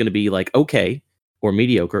 game's gonna be like okay or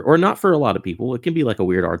mediocre, or not for a lot of people. It can be like a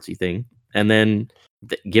weird artsy thing, and then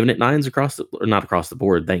giving it 9s not across the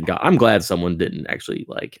board. Thank God. I'm glad someone didn't actually,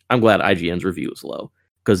 like. I'm glad IGN's review was low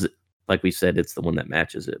because, like we said, it's the one that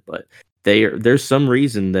matches it. But there's some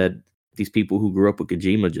reason that these people who grew up with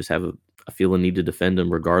Kojima just have a feel a need to defend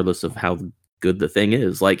him regardless of how good the thing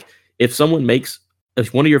is. Like, if one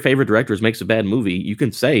of your favorite directors makes a bad movie, you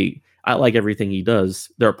can say, I like everything he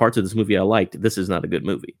does. There are parts of this movie I liked. This is not a good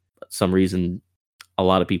movie. But some reason, a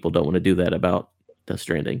lot of people don't want to do that about Death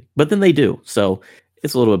Stranding, but then they do. So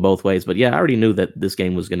it's a little bit both ways. But yeah, I already knew that this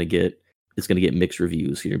game was going to get mixed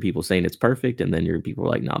reviews. You hear people saying it's perfect, and then your people are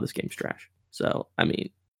like, "No, this game's trash." So I mean,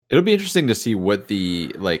 it'll be interesting to see what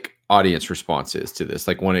the, like, audience response is to this,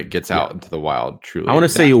 like, when it gets out into the wild. Truly, I want to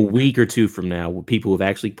say a week or two from now, where people have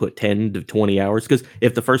actually put 10 to 20 hours. Because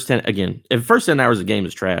if the first 10 hours of the game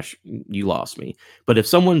is trash, you lost me. But if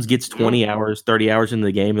someone gets 20 hours, 30 hours into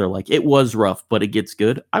the game, they're like, it was rough, but it gets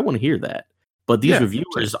good. I want to hear that. But these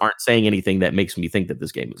reviewers aren't saying anything that makes me think that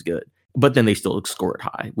this game is good. But then they still score it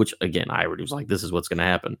high, which, again, I already was like, this is what's going to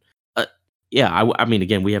happen. I mean,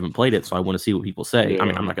 again, we haven't played it, so I want to see what people say. I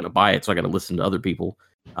mean, I'm not going to buy it, so I got to listen to other people.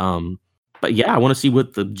 But yeah, I want to see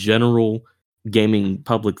what the general gaming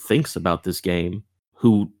public thinks about this game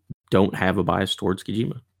who don't have a bias towards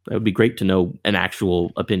Kojima. That would be great to know an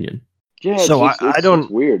actual opinion. Yeah, so it's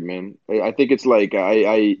weird, man. I think it's like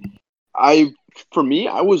for me,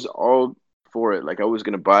 I was all for it. Like, I was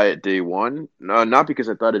gonna buy it day one, not because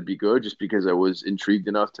I thought it'd be good, just because I was intrigued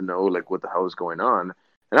enough to know, like, what the hell is going on.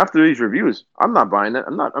 And after these reviews, I'm not buying it.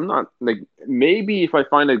 I'm not like, maybe if I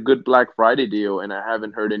find a good Black Friday deal and I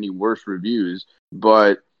haven't heard any worse reviews,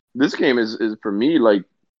 but this game is for me, like,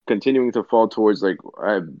 continuing to fall towards, like,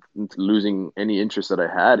 I'm losing any interest that I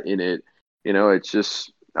had in it. You know, it's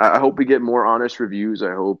just, I hope we get more honest reviews.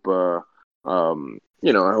 I hope,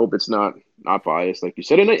 you know, I hope it's not biased, like you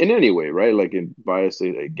said, in any way, right? Like, in biased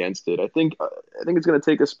against it. I think it's going to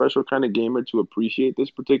take a special kind of gamer to appreciate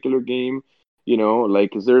this particular game. You know,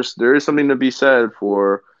 like, 'cause there is something to be said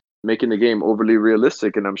for making the game overly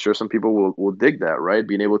realistic, and I'm sure some people will dig that, right?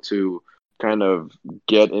 Being able to kind of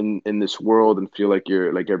get in this world and feel like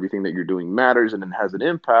you're, like, everything that you're doing matters and it has an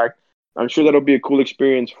impact. I'm sure that'll be a cool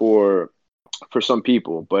experience for some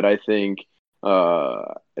people, but I think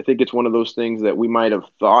it's one of those things that we might have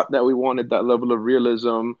thought that we wanted that level of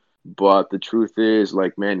realism, but the truth is,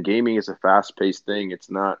 like, man, gaming is a fast-paced thing.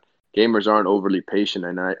 It's not. Gamers aren't overly patient,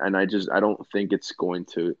 and I don't think it's going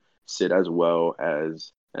to sit as well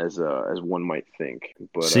as one might think.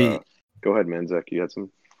 But See, go ahead, man, Zach. You had some.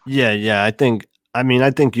 Yeah. I think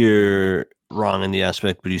you're wrong in the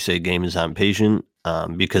aspect, but you say gamers aren't patient,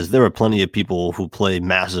 because there are plenty of people who play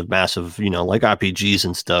massive, you know, like RPGs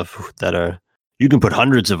and stuff that you can put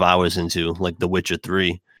hundreds of hours into, like The Witcher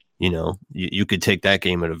 3. You know, you could take that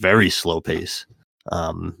game at a very slow pace.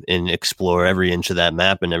 And explore every inch of that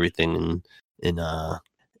map and everything, and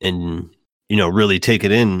you know, really take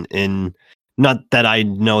it in. And not that I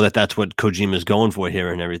know that that's what Kojima is going for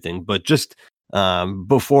here and everything, but just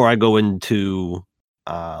before I go into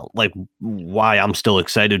like why I'm still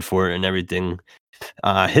excited for it and everything,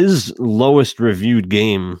 his lowest reviewed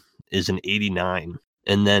game is an 89,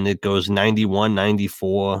 and then it goes 91,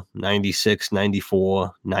 94, 96,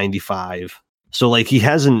 94, 95. So, like, he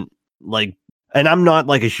hasn't, like, and I'm not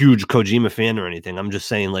like a huge Kojima fan or anything. I'm just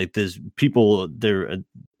saying like there's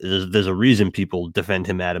a reason people defend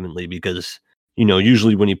him adamantly because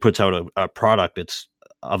usually when he puts out a product, it's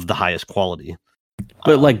of the highest quality.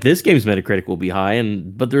 But like this game's Metacritic will be high,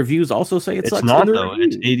 but the reviews also say it sucks. It's not though.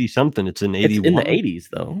 It's 80 something. It's an 81. It's in the 80s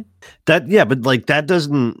though. But like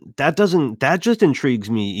that just intrigues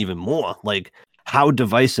me even more. Like how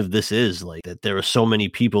divisive this is. Like that there are so many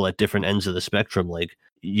people at different ends of the spectrum. Like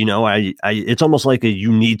it's almost like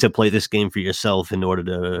you need to play this game for yourself in order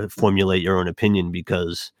to formulate your own opinion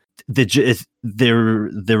because their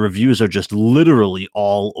reviews are just literally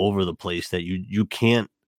all over the place that you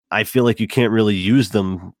can't. I feel like you can't really use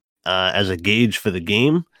them as a gauge for the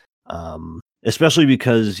game, especially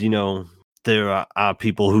because, there are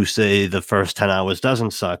people who say the first 10 hours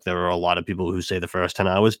doesn't suck. There are a lot of people who say the first 10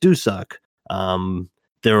 hours do suck.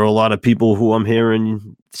 There are a lot of people who I'm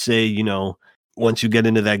hearing say, once you get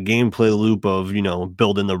into that gameplay loop of,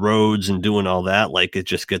 building the roads and doing all that, like it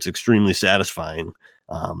just gets extremely satisfying,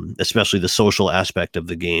 especially the social aspect of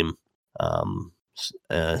the game.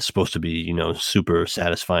 Supposed to be super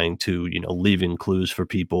satisfying to leaving clues for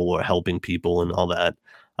people or helping people and all that,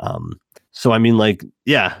 so I mean like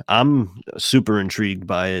I'm super intrigued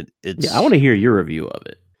by it. I want to hear your review of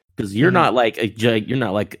it because you're not like a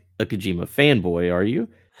Kojima fanboy, are you?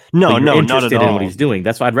 No, not interested at all in what he's doing.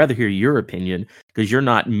 That's why I'd rather hear your opinion because you're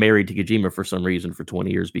not married to Kojima for some reason for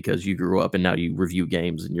 20 years because you grew up and now you review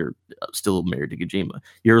games and you're still married to Kojima.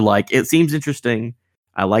 You're like, it seems interesting.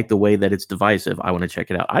 I like the way that it's divisive. I want to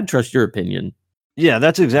check it out. I'd trust your opinion. Yeah,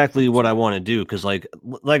 that's exactly what I want to do. Because, like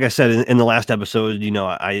I said in the last episode,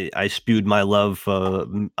 I spewed my love for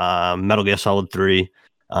Metal Gear Solid 3.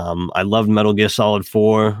 I loved Metal Gear Solid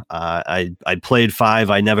 4. I played 5.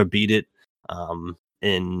 I never beat it.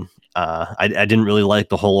 And I didn't really like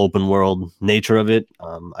the whole open world nature of it.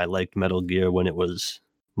 I liked Metal Gear when it was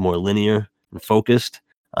more linear and focused.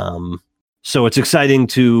 So it's exciting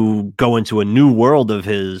to go into a new world of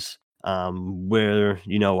his, where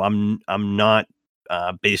I'm not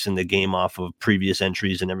basing the game off of previous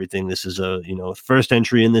entries and everything. This is a first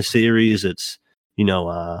entry in this series. It's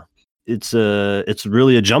it's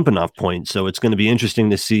really a jumping off point. So it's going to be interesting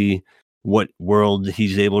to see what world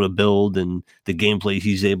he's able to build and the gameplay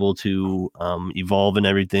he's able to evolve and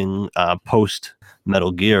everything post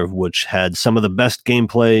Metal Gear, which had some of the best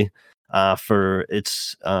gameplay for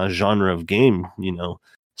its genre of game,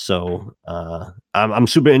 So I'm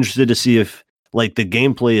super interested to see if like the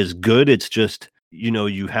gameplay is good. It's just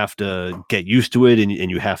you have to get used to it and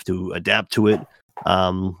you have to adapt to it.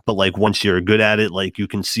 But like once you're good at it, like you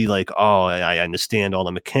can see like, oh, I understand all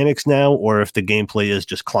the mechanics now, or if the gameplay is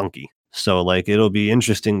just clunky. So like it'll be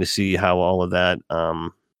interesting to see how all of that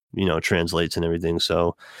translates and everything.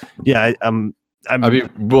 So yeah, I'd be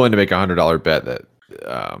willing to make $100 bet that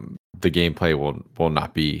the gameplay will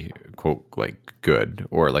not be quote like good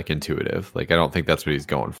or like intuitive. Like I don't think that's what he's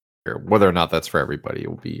going for. Whether or not that's for everybody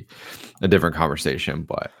will be a different conversation,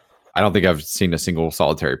 but I don't think I've seen a single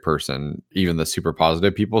solitary person, even the super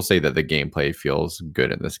positive people, say that the gameplay feels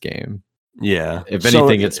good in this game. Yeah. If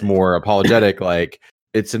anything, it's more apologetic, like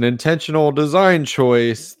it's an intentional design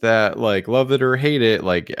choice that, like, love it or hate it,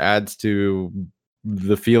 like adds to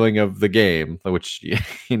the feeling of the game, which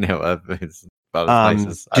it's about as nice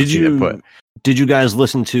as I've seen it put. Did you guys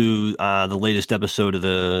listen to the latest episode of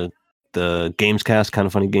the Gamescast, Kind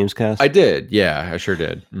of Funny Gamescast? I did, yeah, I sure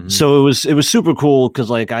did. Mm-hmm. So it was super cool because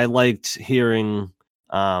like I liked hearing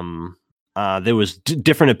there was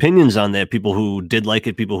different opinions on there, people who did like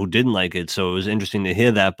it, people who didn't like it. So it was interesting to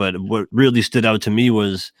hear that. But what really stood out to me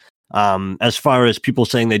was as far as people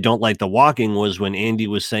saying they don't like the walking was when Andy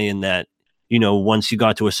was saying that, once he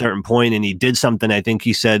got to a certain point and he did something, I think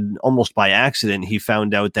he said almost by accident, he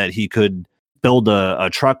found out that he could build a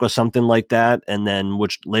truck or something like that. And then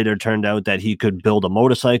which later turned out that he could build a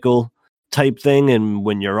motorcycle type thing. And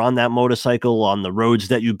when you're on that motorcycle on the roads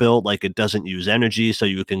that you built, like it doesn't use energy. So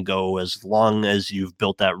you can go as long as you've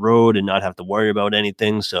built that road and not have to worry about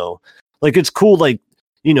anything. So like, it's cool. Like,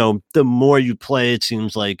 the more you play, it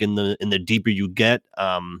seems like in the deeper you get,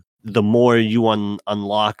 the more you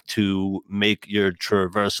unlock to make your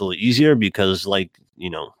traversal easier because like,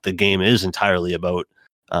 the game is entirely about,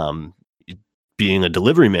 being a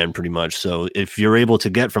delivery man pretty much. So if you're able to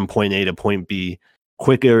get from point A to point B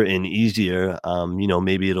quicker and easier,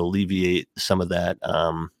 maybe it'll alleviate some of that,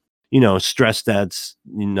 stress that's,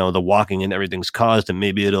 the walking and everything's caused. And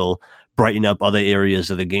maybe it'll brighten up other areas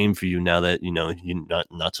of the game for you now that, you're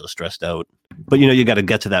not so stressed out. But, you got to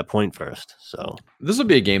get to that point first. So this will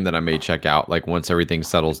be a game that I may check out, like once everything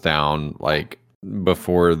settles down, like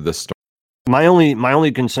before the story My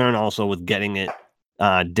only concern also with getting it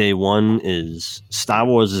day one is Star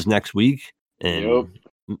Wars is next week, and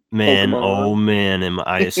man, Pokemon. oh man, am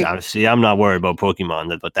I see? I'm not worried about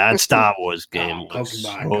Pokemon, but that Star Wars game looks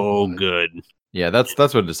Pokemon, come so on. good. Yeah, that's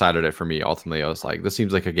what decided it for me. Ultimately, I was like, this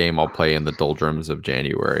seems like a game I'll play in the doldrums of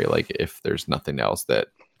January. Like, if there's nothing else that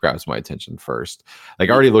grabs my attention first. Like,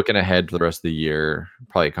 already looking ahead to the rest of the year,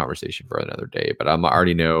 probably a conversation for another day. But I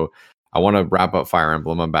already know I want to wrap up Fire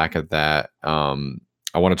Emblem. I'm back at that.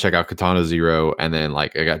 I want to check out Katana Zero, and then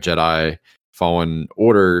like I got Jedi Fallen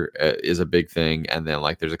Order is a big thing, and then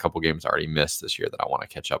like there's a couple games I already missed this year that I want to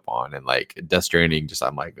catch up on, and like Death Stranding, just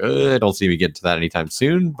I'm like I don't see me getting to that anytime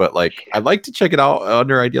soon, but like I'd like to check it out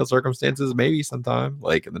under ideal circumstances, maybe sometime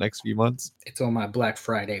like in the next few months. It's on my Black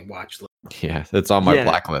Friday watch list. Yeah, it's on my Yeah.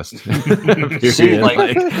 blacklist. See,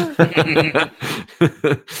 like-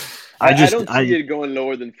 I don't see it going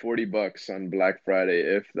lower than $40 on Black Friday,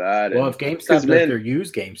 if that. Well, And- if GameStop 'cause, does man, their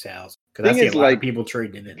used game sales, because I thing see is, a lot like, of people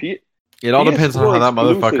trading it in. P- It all depends on PS4 how that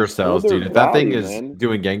motherfucker exclusives, sells, they're dude. If that thing value, is man.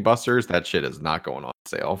 doing gangbusters, that shit is not going on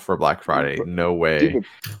sale for Black Friday. No way. Dude,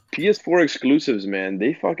 but PS4 exclusives, man,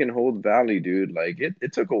 they fucking hold value, dude. Like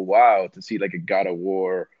it took a while to see like a God of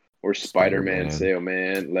War or Spider-Man Spider-Man. sale,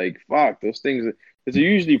 man. Like fuck, those things. It's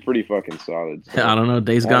usually pretty fucking solid. So, I don't know.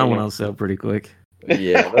 Days I Gone don't went know. on sale pretty quick.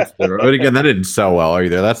 Yeah, that's the, but again, that didn't sell well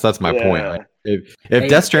either. That's my point. Yeah. Like, if Hey,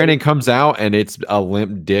 Death Stranding comes out and it's a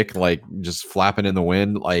limp dick like just flapping in the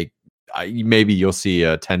wind, like maybe you'll see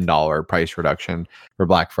a $10 price reduction for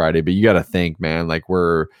Black Friday. But you got to think, man, like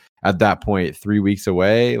we're at that point 3 weeks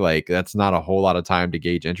away. Like that's not a whole lot of time to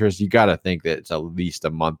gauge interest. You got to think that it's at least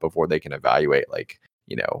a month before they can evaluate, like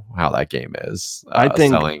how that game is I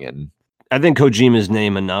think- selling. And I think Kojima's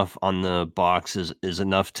name enough on the box is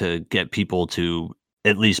enough to get people to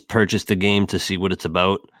at least purchase the game to see what it's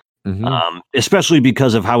about. Mhm. Especially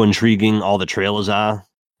because of how intriguing all the trailers are,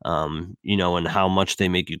 and how much they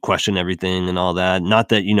make you question everything and all that. Not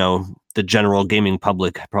that, the general gaming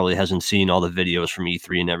public probably hasn't seen all the videos from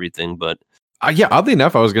E3 and everything, but Yeah, oddly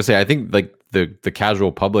enough, I was gonna say I think like the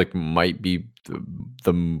casual public might be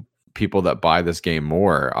the people that buy this game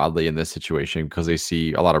more, oddly, in this situation, because they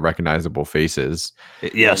see a lot of recognizable faces,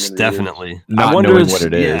 yes, it is. definitely. not knowing what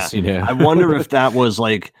it is. I wonder if that was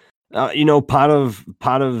like, part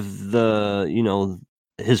of the,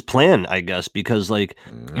 his plan, I guess, because like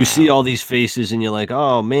you see all these faces and you're like,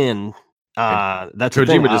 oh man, that's the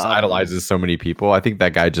thing. Kojima just idolizes so many people. I think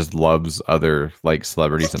that guy just loves other like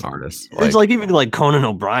celebrities and artists. It's like even like Conan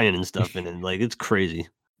O'Brien and stuff in it. Like it's crazy.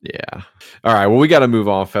 Yeah. All right. Well, we got to move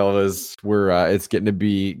on, fellas. We're it's getting to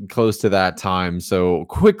be close to that time. So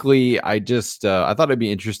quickly, I just I thought it'd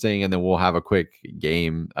be interesting, and then we'll have a quick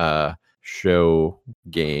game show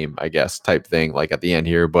game, I guess, type thing like at the end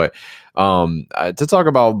here. But to talk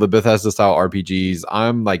about the Bethesda style RPGs,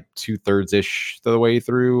 I'm like 2/3 ish the way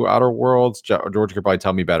through Outer Worlds. George could probably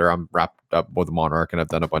tell me better. I'm wrapped up with Monarch, and I've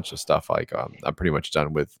done a bunch of stuff. Like I'm pretty much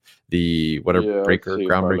done with the I'd say probably, like,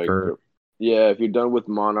 Groundbreaker. yeah, if you're done with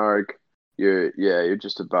Monarch, you're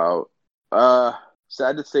just about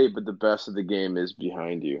sad to say, but the best of the game is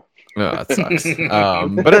behind you. Oh, that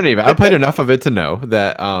sucks. But anyway, I played enough of it to know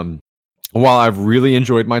that while I've really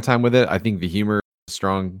enjoyed my time with it, I think the humor is a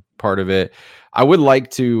strong part of it. I would like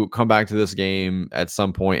to come back to this game at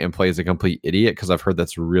some point and play as a complete idiot, because I've heard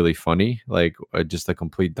that's really funny, like just a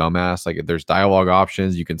complete dumbass. Like there's dialogue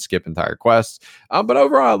options, you can skip entire quests. But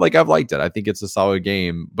overall, like I've liked it. I think it's a solid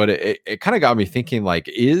game. But it kind of got me thinking, like,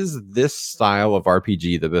 is this style of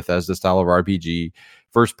RPG, the Bethesda style of RPG,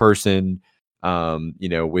 first person,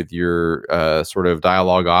 with your sort of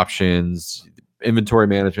dialogue options, inventory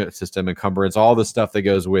management system, encumbrance, all the stuff that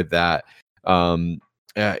goes with that,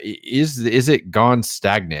 is it gone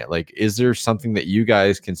stagnant? Like, is there something that you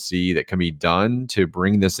guys can see that can be done to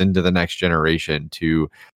bring this into the next generation, to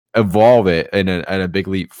evolve it in a big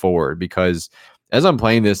leap forward? Because as I'm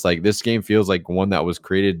playing this, like, this game feels like one that was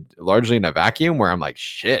created largely in a vacuum, where I'm like,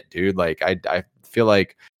 shit, dude, like I feel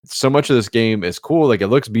like so much of this game is cool. Like, it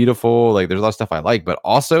looks beautiful. Like, there's a lot of stuff I like, but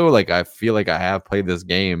also, like, I feel like I have played this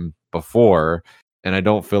game before, and I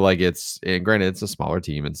don't feel like and granted, it's a smaller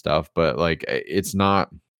team and stuff, but like, it's not,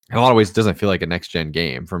 in a lot of ways, it doesn't feel like a next gen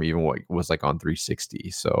game from even what was like on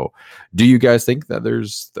 360. So do you guys think that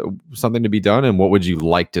there's something to be done, and what would you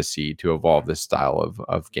like to see to evolve this style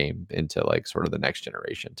of game into like sort of the next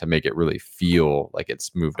generation, to make it really feel like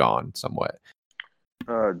it's moved on somewhat?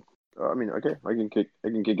 I mean, okay, I can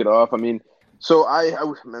kick it off. I mean, so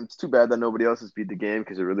man, it's too bad that nobody else has beat the game,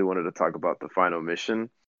 because I really wanted to talk about the final mission.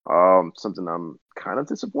 Something I'm kind of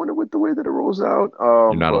disappointed with the way that it rolls out.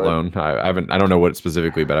 You're not alone. I don't know what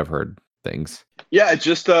specifically, but I've heard. things. Yeah,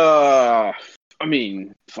 just I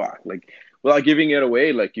mean, fuck, like without giving it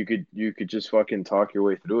away, like you could just fucking talk your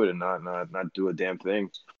way through it and not do a damn thing.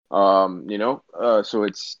 So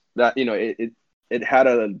it's that, it had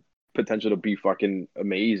a potential to be fucking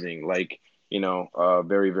amazing, like,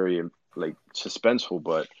 very, very like suspenseful,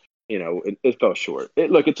 but it fell short.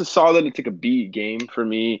 It's a solid, it's like a B game for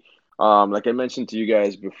me. Like I mentioned to you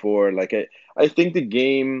guys before, like I think the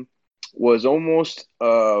game was almost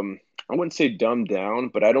I wouldn't say dumbed down,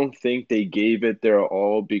 but I don't think they gave it their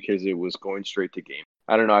all because it was going straight to game.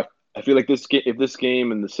 I don't know. I feel like this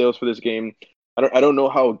game and the sales for this game, I don't know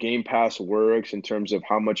how Game Pass works in terms of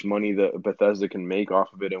how much money the Bethesda can make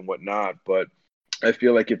off of it and whatnot, but I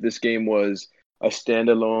feel like if this game was a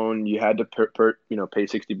standalone, you had to pay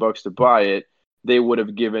 $60 to buy it, they would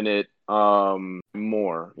have given it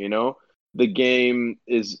more. The game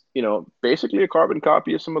is basically a carbon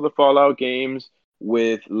copy of some of the Fallout games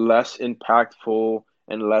with less impactful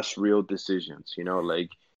and less real decisions. Like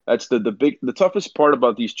that's the toughest part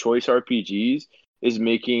about these choice RPGs is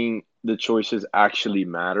making the choices actually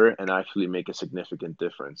matter and actually make a significant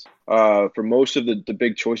difference. For most of the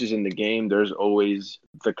big choices in the game, there's always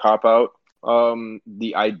the cop out,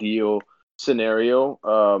 the ideal scenario.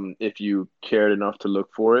 If you cared enough to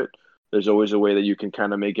look for it, there's always a way that you can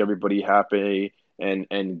kind of make everybody happy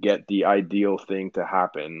and get the ideal thing to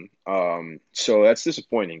happen. So that's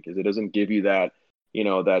disappointing because it doesn't give you that,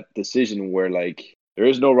 that decision where like there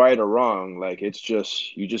is no right or wrong. Like it's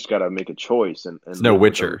just you just gotta make a choice and It's no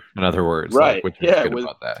Witcher, in other words. Right. Like, Yeah, good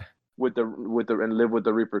about that. with the and live with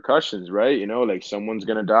the repercussions, right? Like someone's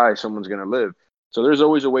gonna die, someone's gonna live. So there's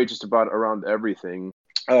always a way just about around everything,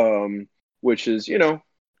 which is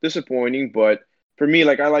disappointing. But for me,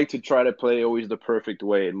 like I like to try to play always the perfect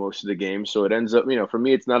way in most of the games. So it ends up, for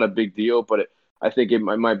me, it's not a big deal, but I think it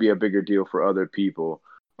might be a bigger deal for other people.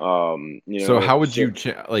 So how would you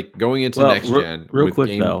like going into next gen? Real with quick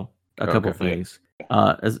game... though, a couple things.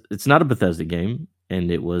 It's not a Bethesda game,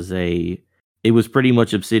 and it was pretty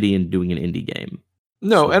much Obsidian doing an indie game.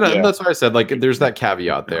 No, So, and that's what I said. Like, there's that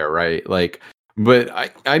caveat there, right? Like, but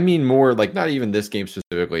I mean more like not even this game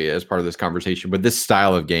specifically as part of this conversation, but this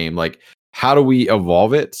style of game. Like, how do we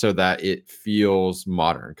evolve it so that it feels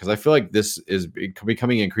modern? Because I feel like this is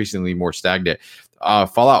becoming increasingly more stagnant.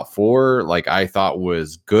 Fallout 4, like I thought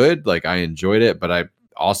was good. Like I enjoyed it, but I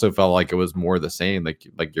also felt like it was more the same.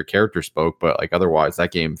 Like your character spoke, but like otherwise,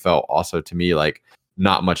 that game felt also to me like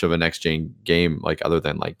not much of a next gen game, like other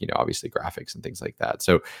than like obviously graphics and things like that.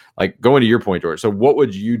 So like going to your point, George. So what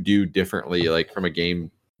would you do differently, like from a game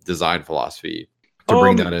design philosophy, to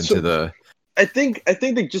bring that into the? I think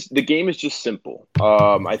that just the game is just simple.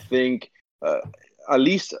 I think at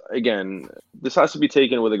least again, this has to be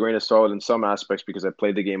taken with a grain of salt in some aspects because I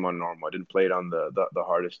played the game on normal. I didn't play it on the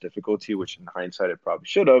hardest difficulty, which in hindsight it probably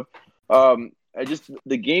should have.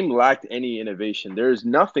 The game lacked any innovation. There is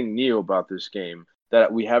nothing new about this game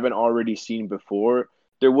that we haven't already seen before.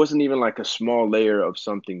 There wasn't even like a small layer of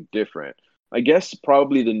something different. I guess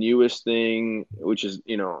probably the newest thing, which is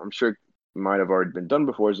I'm sure might have already been done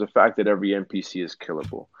before, is the fact that every NPC is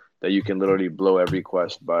killable, that you can literally blow every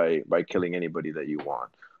quest by killing anybody that you want.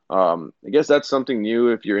 I guess that's something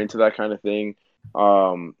new if you're into that kind of thing.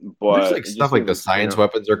 But there's like stuff like the science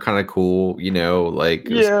weapons are kind of cool, like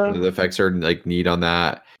the effects are like neat on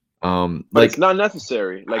that. But like it's not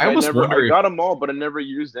necessary. Like I got them all, but I never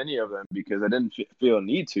used any of them because I didn't feel a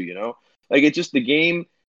need to. Like it's just the game.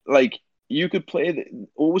 Like you could play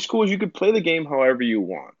what was cool is you could play the game however you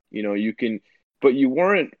want. You can, but you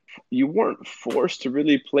weren't forced to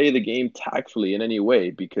really play the game tactfully in any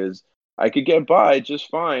way because I could get by just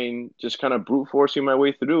fine, just kind of brute forcing my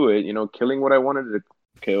way through it. Killing what I wanted to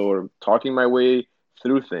kill or talking my way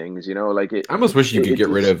through things. Like it. I almost wish you could get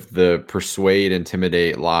rid of the persuade,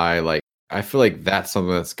 intimidate, lie. Like I feel like that's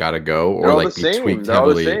something that's got to go or like be tweaked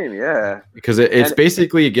heavily. They're all the same, yeah. Because it's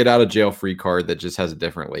basically a get out of jail free card that just has a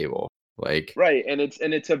different label. Like right, and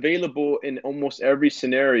it's available in almost every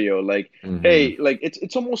scenario. Like, hey, like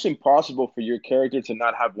it's almost impossible for your character to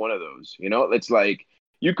not have one of those. It's like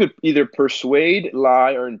you could either persuade,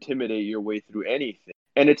 lie, or intimidate your way through anything.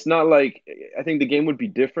 And it's not like I think the game would be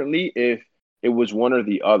differently if it was one or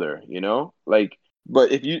the other. Like,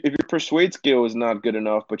 but if your persuade skill is not good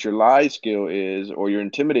enough, but your lie skill is, or your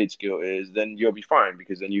intimidate skill is, then you'll be fine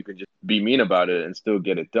because then you can just be mean about it and still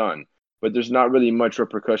get it done. But there's not really much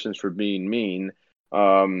repercussions for being mean. I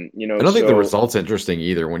don't think the result's interesting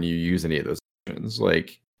either when you use any of those options.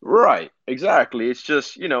 Like, right, exactly. It's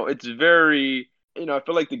just it's very I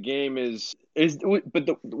feel like the game is. But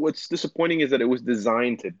what's disappointing is that it was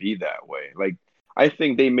designed to be that way. Like I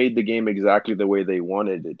think they made the game exactly the way they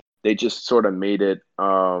wanted it. They just sort of made it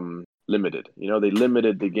limited. They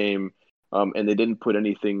limited the game, and they didn't put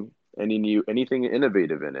anything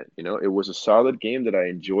innovative in it. It was a solid game that I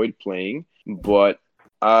enjoyed playing, but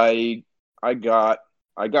I got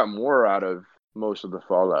more out of most of the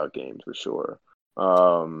Fallout games for sure.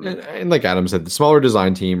 And like Adam said, the smaller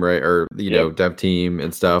design team, right, or dev team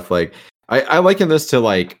and stuff. Like I liken this to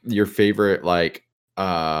like your favorite like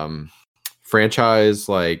franchise,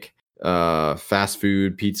 like fast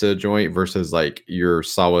food pizza joint versus like your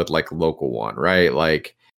solid like local one, right?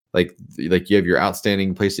 Like you have your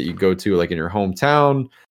outstanding place that you go to like in your hometown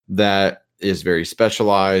that is very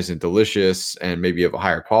specialized and delicious and maybe of a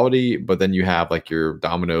higher quality, but then you have like your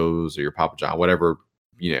Domino's or your Papa John, whatever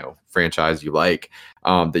franchise you like,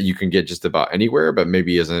 that you can get just about anywhere, but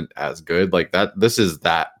maybe isn't as good. Like that, this is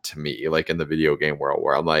that to me, like in the video game world,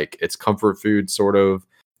 where I'm like, it's comfort food sort of,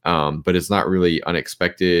 but it's not really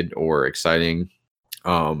unexpected or exciting.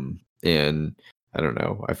 And I don't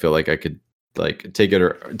know, I feel like I could like take it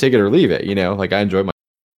or leave it, like I enjoy my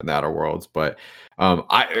in the Outer Worlds, but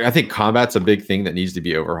I think combat's a big thing that needs to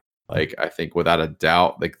be overhauled. Like I think without a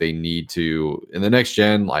doubt, like they need to in the next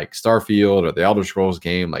gen, like Starfield or the Elder Scrolls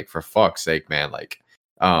game, like for fuck's sake, man, like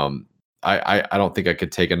I don't think I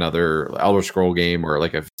could take another Elder Scroll game or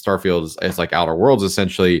like a Starfield is like Outer Worlds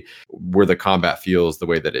essentially, where the combat feels the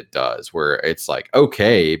way that it does, where it's like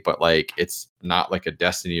okay, but like it's not like a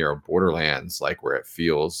Destiny or a Borderlands, like where it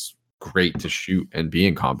feels great to shoot and be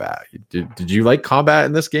in combat. Did you like combat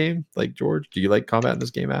in this game? Like George, do you like combat in this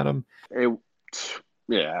game, Adam?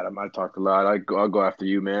 Yeah, Adam, I talked a lot. I'll go after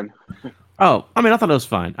you, man. Oh, I mean, I thought it was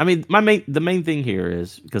fine. I mean, the main thing here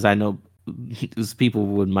is because I know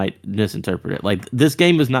people might misinterpret it. Like this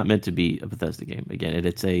game is not meant to be a Bethesda game. Again,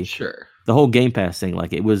 it's a sure the whole Game Pass thing.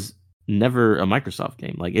 Like it was never a Microsoft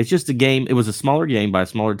game. Like it's just a game. It was a smaller game by a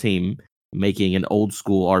smaller team making an old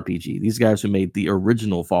school RPG. These guys who made the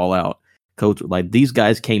original Fallout codes, like these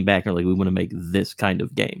guys came back and like, we want to make this kind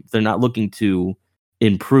of game. They're not looking to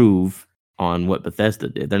improve on what Bethesda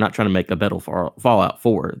did. They're not trying to make a better Fallout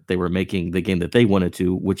 4. They were making the game that they wanted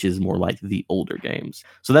to, which is more like the older games.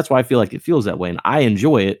 So that's why I feel like it feels that way, and I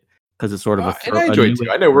enjoy it because it's sort of and I enjoy it too.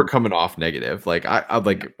 I know we're coming off negative. Like I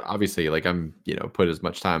like obviously like I'm put as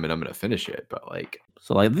much time and I'm gonna finish it, but like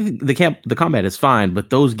so like the combat is fine, but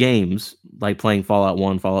those games like playing Fallout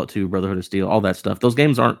 1, Fallout 2, Brotherhood of Steel, all that stuff, those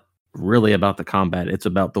games aren't really about the combat. It's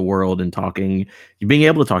about the world and talking, you being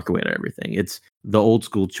able to talk your way to everything. It's the old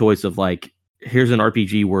school choice of like, here's an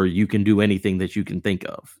RPG where you can do anything that you can think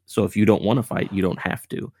of. So if you don't want to fight, you don't have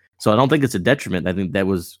to. So I don't think it's a detriment. I think that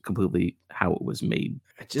was completely how it was made.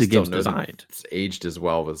 I just don't know designed. It's aged as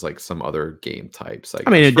well as like some other game types. Like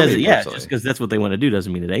I mean, it doesn't. Yeah, just because that's what they want to do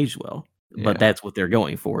doesn't mean it aged well. Yeah. But that's what they're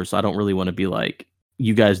going for. So I don't really want to be like,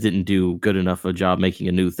 you guys didn't do good enough a job making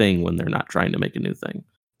a new thing when they're not trying to make a new thing.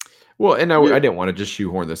 Well, and I didn't want to just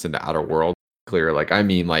shoehorn this into Outer World. Clear, like I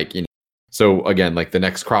mean, like So again, like the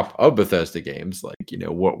next crop of Bethesda games, like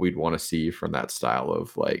what we'd want to see from that style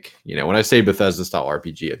of like when I say Bethesda style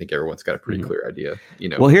RPG, I think everyone's got a pretty clear idea.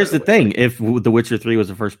 Well, here's the thing: if The Witcher 3 was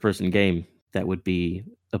a first-person game, that would be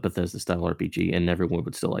a Bethesda style RPG, and everyone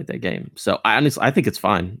would still like that game. So I think it's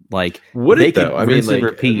fine. Like, would it though? I mean, like,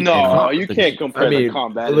 repeat. No, you can't compare the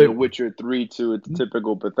combat in The Witcher 3 to a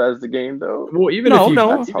typical Bethesda game, though. Well, even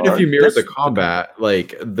if you mirror the combat,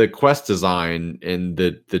 like the quest design and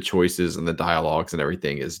the choices and the dialogues and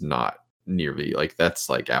everything is not nearly like that's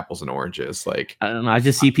like apples and oranges. Like I don't know. I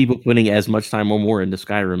just see people putting as much time or more into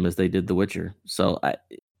Skyrim as they did The Witcher. So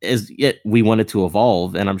we want it to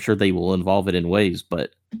evolve, and I'm sure they will involve it in ways.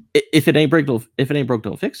 But if it ain't broke,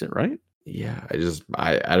 don't fix it, right? Yeah,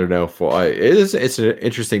 I don't know. It's an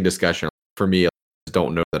interesting discussion for me. I just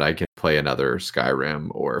don't know that I can play another Skyrim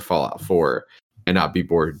or Fallout 4 and not be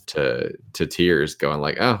bored to tears, going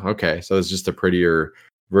like, oh, okay, so it's just a prettier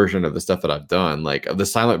version of the stuff that I've done. Like the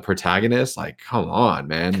silent protagonist, like come on,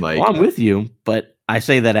 man. Like well, I'm with you, but I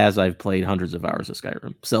say that as I've played hundreds of hours of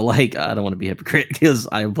Skyrim. So like I don't want to be a hypocrite because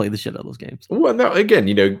I played the shit out of those games. Well, no, again,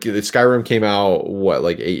 Skyrim came out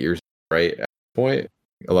like 8 years, right? At that point,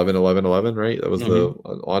 11, right? That was the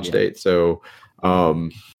launch date. So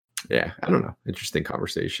yeah, I don't know. Interesting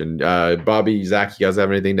conversation. Bobby, Zach, you guys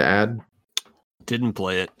have anything to add? Didn't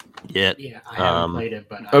play it yet. Yeah, I haven't played it,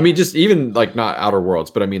 but I mean, just even like not Outer Worlds,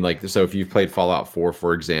 but I mean, like, so if you've played Fallout 4,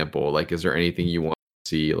 for example, like, is there anything you want to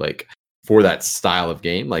see, like, for that style of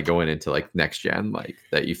game, like going into like next gen, like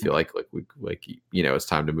that you feel like it's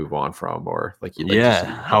time to move on from, or like you'd like to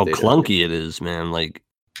see how clunky it is, man. Like,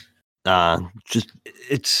 just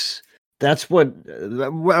it's that's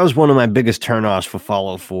that was one of my biggest turnoffs for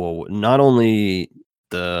Fallout 4. Not only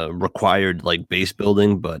the required like base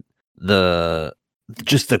building, but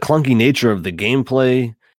just the clunky nature of the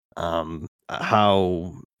gameplay.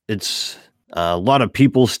 How it's a lot of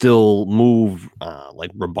people still move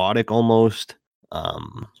like robotic almost.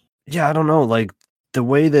 Yeah, I don't know, like the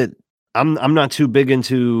way that I'm not too big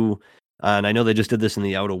into. And I know they just did this in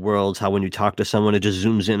the Outer Worlds. How when you talk to someone, it just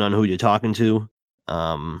zooms in on who you're talking to.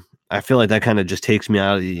 I feel like that kind of just takes me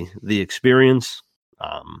out of the experience.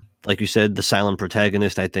 Like you said, the silent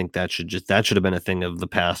protagonist. I think that should have been a thing of the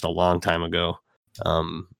past a long time ago.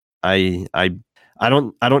 I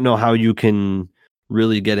don't know how you can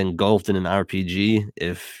really get engulfed in an RPG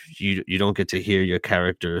if you don't get to hear your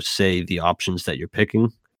character say the options that you're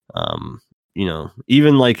picking.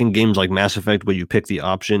 Even like in games like Mass Effect where you pick the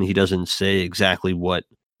option, he doesn't say exactly what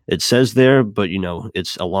it says there, but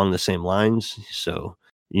it's along the same lines. So,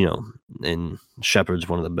 and Shepard's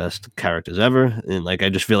one of the best characters ever. And like I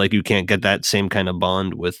just feel like you can't get that same kind of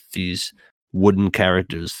bond with these wooden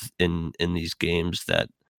characters in these games that,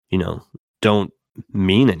 don't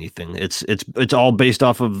mean anything. It's all based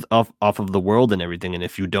off of the world and everything. And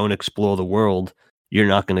if you don't explore the world, you're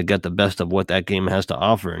not going to get the best of what that game has to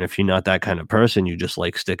offer. And if you're not that kind of person, you just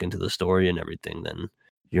like sticking to the story and everything, then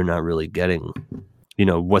you're not really getting,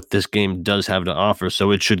 what this game does have to offer.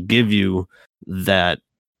 So it should give you that,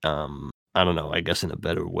 I don't know, I guess in a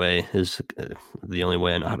better way is the only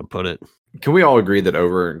way I know how to put it. Can we all agree that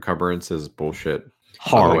over encumbrance is bullshit?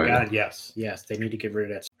 Oh my God, yes, they need to get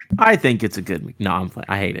rid of that. I think it's a good. No, I'm playing.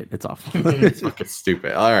 I hate it. It's awful. It's fucking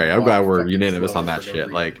stupid. All right, I'm glad we're unanimous on that shit.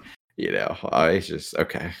 Like, it's just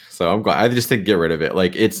okay. So I'm glad. I just think get rid of it.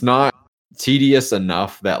 Like, it's not tedious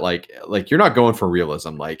enough that like you're not going for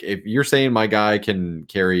realism. Like, if you're saying my guy can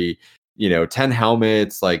carry 10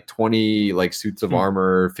 helmets, like 20 like suits of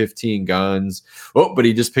armor, 15 guns. Oh, but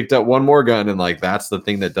he just picked up one more gun, and like that's the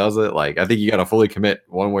thing that does it. Like, I think you got to fully commit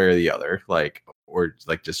one way or the other. Like, or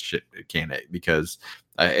like just shit can it, because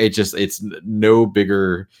it's no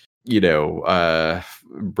bigger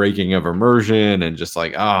breaking of immersion and just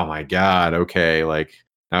like, oh my God, okay, like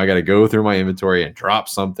now I got to go through my inventory and drop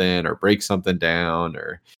something or break something down,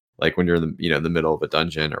 or like when you're in the middle of a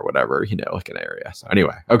dungeon or whatever, like an area. So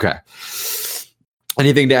anyway, okay.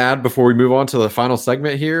 Anything to add before we move on to the final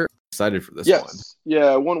segment here? Excited for this one.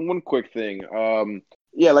 Yeah, one quick thing.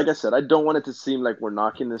 Yeah, like I said, I don't want it to seem like we're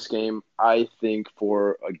knocking this game. I think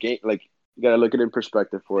for a game, like, you gotta look at it in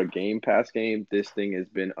perspective. For a Game Pass game, this thing has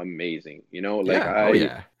been amazing. I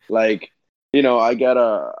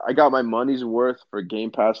got my money's worth for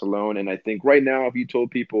Game Pass alone, and I think right now, if you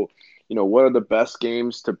told people, what are the best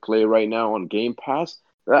games to play right now on Game Pass,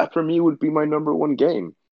 that for me would be my number one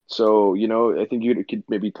game. So, I think you could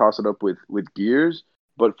maybe toss it up with Gears.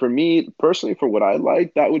 But for me, personally, for what I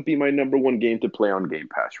like, that would be my number one game to play on Game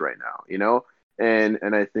Pass right now, And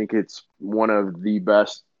I think it's one of the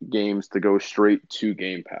best games to go straight to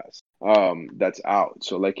Game Pass that's out.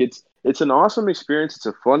 So, like, it's an awesome experience. It's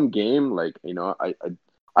a fun game. Like,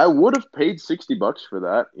 I would have paid $60 for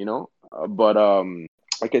that, but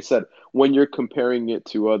like I said, when you're comparing it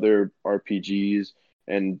to other RPGs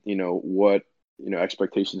and, what,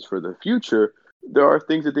 expectations for the future, there are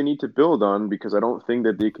things that they need to build on, because I don't think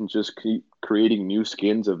that they can just keep creating new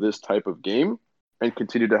skins of this type of game and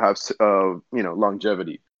continue to have,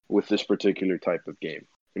 longevity with this particular type of game.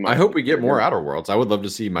 I hope we get more Outer Worlds. I would love to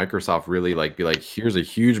see Microsoft really be like, here's a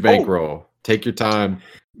huge bankroll. Take your time.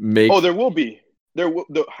 There will be.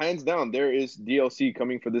 Hands down, there is DLC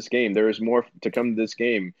coming for this game. There is more to come to this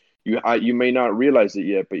game. You may not realize it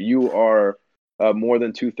yet, but you are more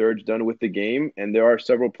than 2/3 done with the game, and there are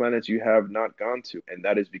several planets you have not gone to, and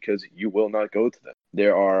that is because you will not go to them.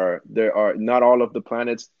 There are not all of the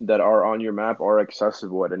planets that are on your map are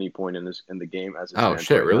accessible at any point in the game. As oh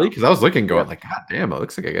shit, really? Because I was looking, going like, God damn, it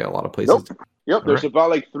looks like I get a lot of places. Yep. There's about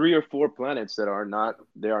like 3 or 4 planets that are not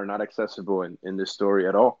accessible in this story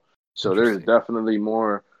at all. So there's definitely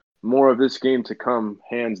more of this game to come,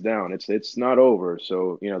 hands down. It's not over.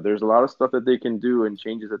 So there's a lot of stuff that they can do and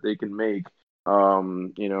changes that they can make.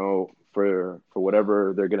 For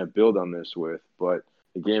whatever they're gonna build on this with, but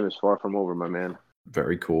the game is far from over, my man.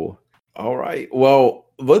 Very cool. All right, well,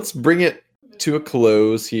 let's bring it to a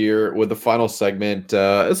close here with the final segment.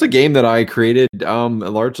 It's a game that I created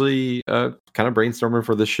largely kind of brainstorming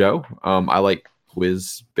for the show. I like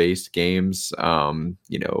quiz-based games.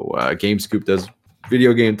 GameScoop does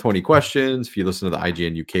video game 20 questions. If you listen to the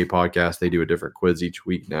IGN UK podcast, they do a different quiz each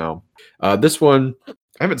week now. This one,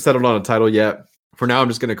 I haven't settled on a title yet. For now, I'm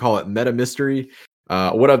just going to call it Meta Mystery.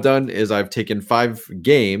 What I've done is I've taken 5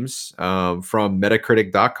 games from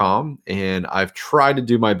Metacritic.com, and I've tried to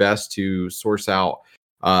do my best to source out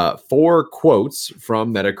 4 quotes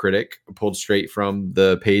from Metacritic, pulled straight from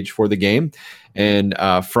the page for the game, and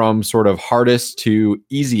from sort of hardest to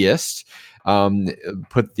easiest.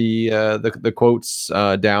 Put the quotes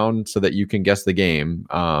down so that you can guess the game.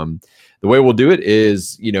 The way we'll do it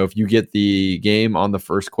is, if you get the game on the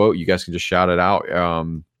first quote, you guys can just shout it out.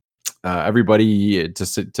 Everybody,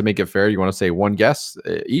 to make it fair, you want to say one guess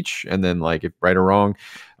each, and then like if right or wrong.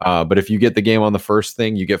 But if you get the game on the first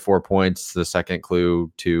thing, you get 4 points. The second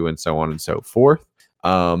clue, 2, and so on and so forth.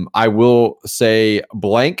 I will say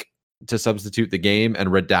blank to substitute the game and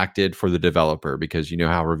redacted for the developer, because you know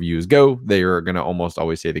how reviews go. They are going to almost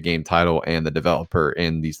always say the game title and the developer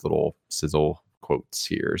in these little sizzle quotes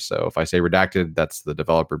here. So if I say redacted, that's the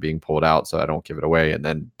developer being pulled out, so I don't give it away, and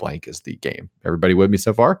then blank is the game. Everybody with me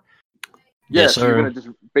so far? Yeah, Yes, so you're sir. gonna just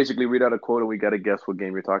basically read out a quote and we gotta guess what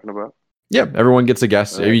game you're talking about. Yeah, everyone gets a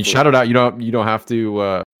guess. All right, You cool. shout it out. You don't have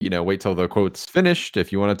to wait till the quote's finished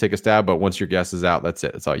if you want to take a stab, but once your guess is out, that's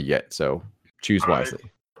it. That's all you get. So choose All right. wisely.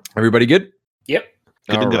 Everybody good? Yep.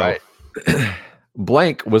 Good to All go. right.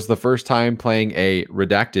 Blank was the first time playing a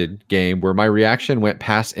redacted game where my reaction went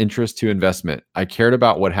past interest to investment. I cared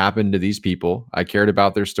about what happened to these people. I cared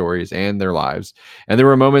about their stories and their lives. And there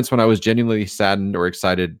were moments when I was genuinely saddened or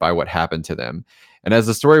excited by what happened to them. And as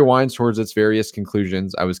the story winds towards its various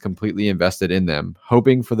conclusions, I was completely invested in them,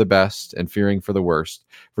 hoping for the best and fearing for the worst.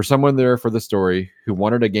 For someone there for the story who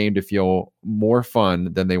wanted a game to feel more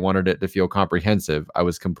fun than they wanted it to feel comprehensive, I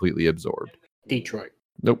was completely absorbed. Detroit.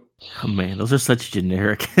 Nope. Oh man, those are such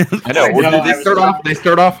generic. I know. I know, They I was start like- off. They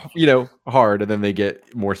start off, hard, and then they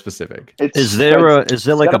get more specific. Is there like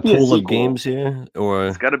gotta a be a pool of sequel. games here, or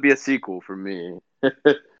It's got to be a sequel for me,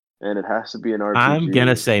 and it has to be an RPG. I'm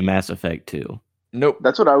gonna say Mass Effect 2. Nope.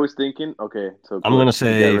 That's what I was thinking. Okay, so I'm cool. gonna Get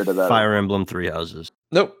say rid of that. Fire Emblem Three Houses?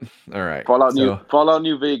 Nope. All right. Fallout So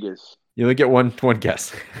New Vegas. you only get one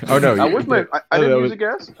guess. Oh no. That you- was my. I no, didn't that use was- a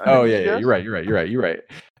guess. I Oh didn't yeah, use a yeah. guess? You're right.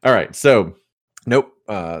 All right. So nope.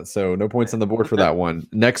 So no points on the board for that one.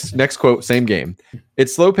 Next quote, same game.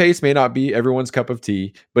 Its slow pace may not be everyone's cup of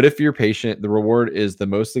tea, but if you're patient, the reward is the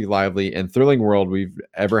mostly lively and thrilling world we've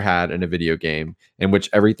ever had in a video game, in which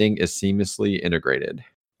everything is seamlessly integrated.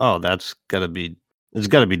 Oh, that's gotta be. It's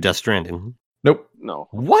gotta be Death Stranding. Nope. No.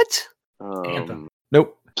 What? Anthem.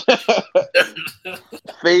 Nope.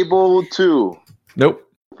 Fable 2. Nope.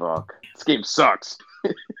 Fuck. This game sucks.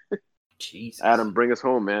 Jesus. Adam, bring us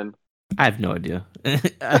home, man. I have no idea.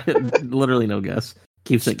 Literally no guess.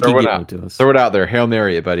 Keep Throw giving it it out. to us. Throw it out there. Hail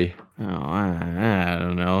Mary it, buddy. Oh, I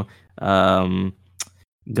don't know.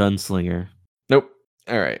 Gunslinger. Nope.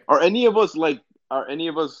 All right. Are any of us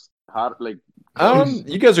hot, like close?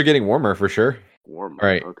 You guys are getting warmer for sure. Warm? All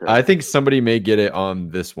right. Okay. I think somebody may get it on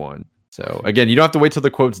this one. So again, you don't have to wait till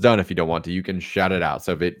the quote's done if you don't want to. You can shout it out.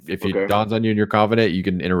 So if it Okay. dawns on you and you're confident, you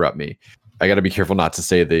can interrupt me. I got to be careful not to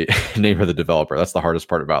say the name of the developer. That's the hardest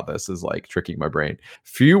part about this, is like tricking my brain.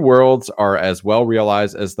 Few worlds are as well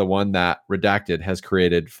realized as the one that Redacted has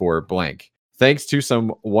created for blank. Thanks to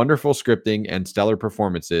some wonderful scripting and stellar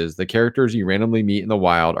performances, the characters you randomly meet in the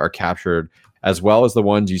wild are captured, as well as the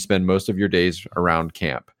ones you spend most of your days around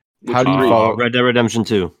camp. How do you Which follow? Red Dead Redemption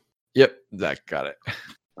 2. Yep, Zach got it.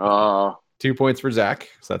 Uh, 2 points for Zach.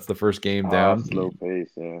 So that's the first game down. slow pace.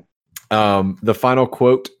 Yeah. The final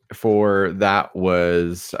quote for that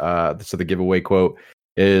was so the giveaway quote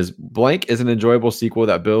is blank is an enjoyable sequel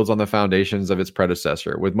that builds on the foundations of its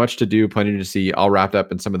predecessor. With much to do, plenty to see, all wrapped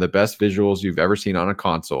up in some of the best visuals you've ever seen on a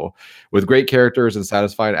console. With great characters and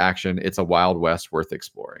satisfied action, it's a Wild West worth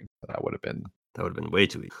exploring. That would have been way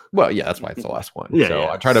too easy. well, yeah, that's why it's the last one. Yeah, so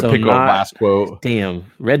yeah. I try to So pick a not- last quote. Damn.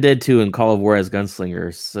 Red Dead 2 and Call of War as Gunslinger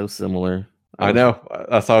are so similar. I know.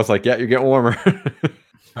 That's why I was like, yeah, you're getting warmer.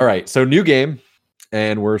 All right. So new game.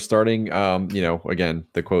 And we're starting, again,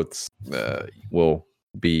 the quotes will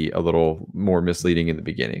be a little more misleading in the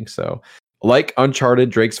beginning. So like Uncharted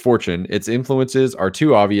Drake's Fortune, its influences are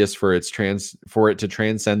too obvious for it to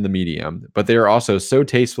transcend the medium, but they are also so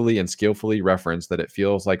tastefully and skillfully referenced that it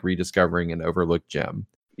feels like rediscovering an overlooked gem.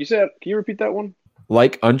 You said? Can you repeat that one?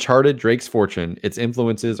 Like Uncharted Drake's Fortune, its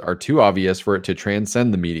influences are too obvious for it to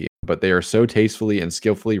transcend the medium, but they are so tastefully and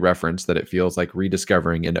skillfully referenced that it feels like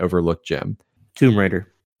rediscovering an overlooked gem. Tomb Raider.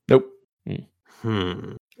 Nope.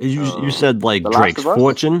 You said like The Last Drake's of Us?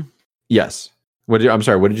 Fortune. Yes. I'm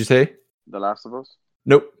sorry. What did you say? The Last of Us.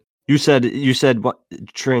 Nope. You said what?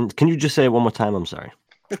 Can you just say it one more time? I'm sorry.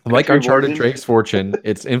 Like Country Uncharted Boys. Drake's Fortune,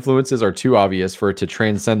 its influences are too obvious for it to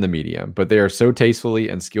transcend the medium, but they are so tastefully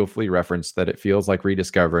and skillfully referenced that it feels like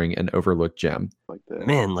rediscovering an overlooked gem. Like that.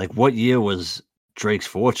 Man, like what year was Drake's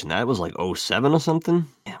Fortune? That was like 07 or something.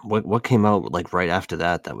 What came out like right after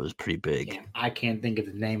that? That was pretty big. Damn, I can't think of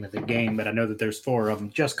the name of the game, but I know that there's 4 of them.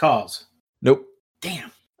 Just Cause. Nope.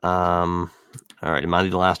 Damn. All right, am I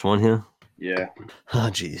the last one here? Yeah. Oh,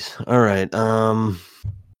 jeez. All right.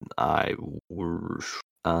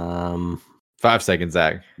 5 seconds,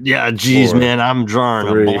 Zach. Yeah, geez, 4, man, I'm drawing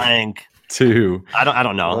 3, a blank. 2. I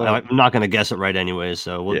don't know. 1. I'm not gonna guess it right anyway.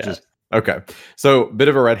 So we'll Yeah. just. Okay. So, bit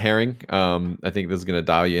of a red herring. I think this is going to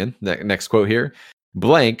dial you in. Next quote here.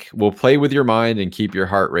 Blank will play with your mind and keep your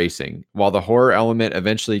heart racing. While the horror element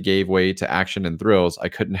eventually gave way to action and thrills, I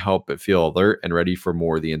couldn't help but feel alert and ready for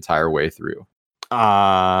more the entire way through.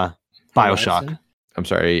 Bioshock. Horizon? I'm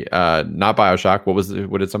sorry, not Bioshock.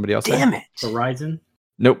 What did somebody else say? Damn it. Horizon.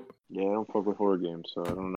 Nope. Yeah, I don't fuck with horror games, so I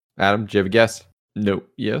don't know. Adam, do you have a guess? Nope.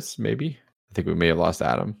 Yes, maybe. I think we may have lost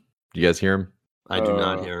Adam. Do you guys hear him? I do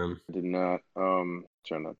not hear him. I did not.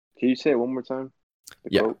 Trying to. Can you say it one more time? The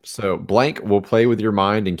Yeah. quote? So blank will play with your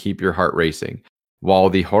mind and keep your heart racing. While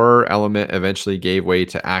the horror element eventually gave way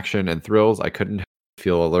to action and thrills, I couldn't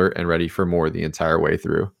feel alert and ready for more the entire way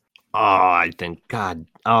through. Oh, I think God.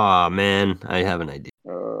 Oh man, I have an idea.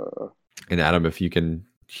 And Adam, if you can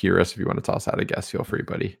hear us, if you want to toss out a guess, feel free,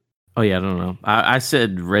 buddy. Oh yeah, I don't know. I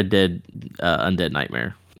said Red Dead Undead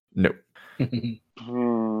Nightmare. Nope.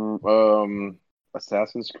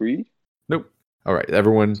 Assassin's Creed. Nope. All right.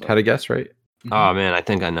 Everyone had a guess, right? Oh man, I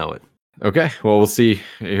think I know it. Okay. Well, we'll see.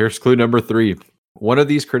 Here's clue number 3. One of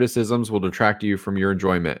these criticisms will detract you from your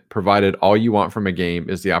enjoyment, provided all you want from a game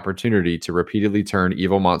is the opportunity to repeatedly turn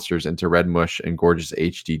evil monsters into red mush and gorgeous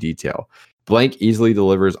HD detail. Blank easily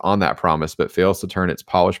delivers on that promise, but fails to turn its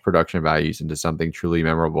polished production values into something truly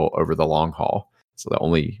memorable over the long haul. So the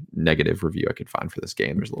only negative review I could find for this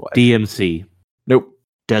game, there's a little edge. DMC. Nope.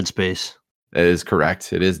 Dead Space. That is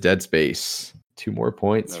correct. It is Dead Space. 2 more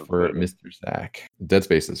points No for kidding. Mr. Zach. Dead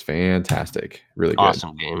Space is fantastic. Really good.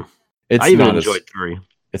 Awesome game. It's I even not enjoyed as, 3.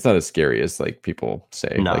 it's not as scary as like people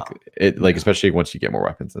say. No. Especially once you get more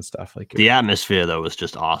weapons and stuff. Like The atmosphere though was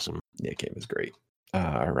just awesome. yeah, game is great.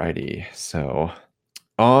 Alrighty. So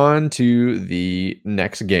on to the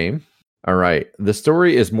next game. All right. The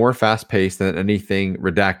story is more fast-paced than anything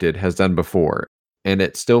Redacted has done before, and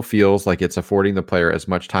it still feels like it's affording the player as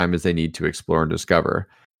much time as they need to explore and discover.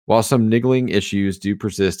 While some niggling issues do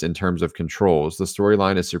persist in terms of controls, the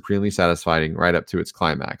storyline is supremely satisfying right up to its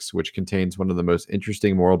climax, which contains one of the most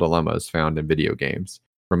interesting moral dilemmas found in video games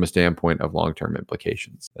from a standpoint of long-term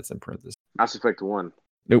implications. That's in parentheses. Mass Effect 1.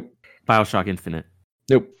 Nope. Bioshock Infinite.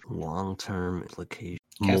 Nope. Long-term implication.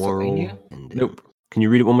 Castlevania? Moral. And Nope. Can you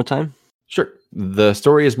read it one more time? Sure. The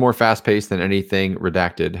story is more fast-paced than anything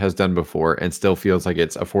Redacted has done before and still feels like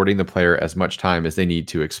it's affording the player as much time as they need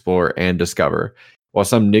to explore and discover. While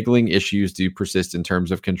some niggling issues do persist in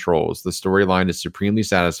terms of controls, the storyline is supremely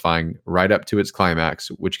satisfying right up to its climax,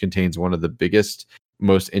 which contains one of the biggest,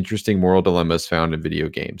 most interesting moral dilemmas found in video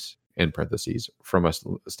games, in parentheses, from a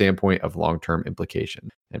standpoint of long-term implication,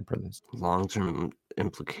 in parentheses. Long-term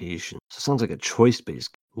implications. Sounds like a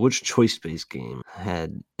choice-based. Which choice-based game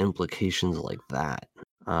had implications like that?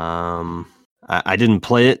 I didn't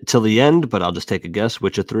play it till the end, but I'll just take a guess.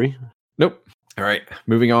 Witcher 3. Nope. All right.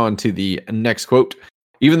 Moving on to the next quote.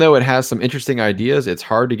 Even though it has some interesting ideas, it's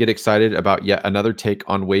hard to get excited about yet another take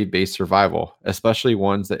on wave-based survival, especially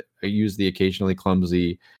ones that use the occasionally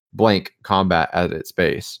clumsy blank combat at its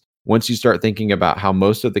base. Once you start thinking about how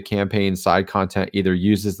most of the campaign side content either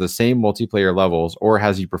uses the same multiplayer levels or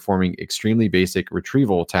has you performing extremely basic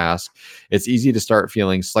retrieval tasks, it's easy to start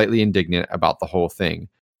feeling slightly indignant about the whole thing.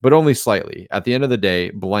 But only slightly. At the end of the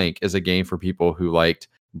day, Blank is a game for people who liked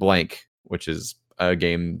Blank, which is a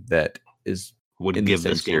game that is Would in the give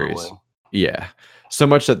same this game series. away. Yeah. So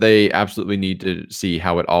much that they absolutely need to see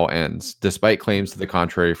how it all ends. Despite claims to the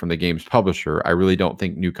contrary from the game's publisher, I really don't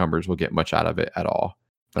think newcomers will get much out of it at all.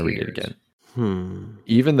 I'll read it Cheers. again.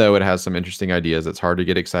 Even though it has some interesting ideas, it's hard to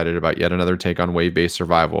get excited about yet another take on wave-based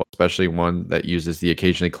survival, especially one that uses the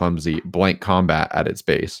occasionally clumsy blank combat at its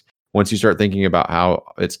base. Once you start thinking about how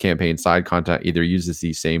its campaign side content either uses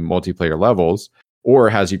these same multiplayer levels or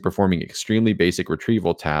has you performing extremely basic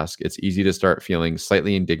retrieval tasks, it's easy to start feeling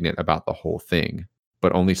slightly indignant about the whole thing,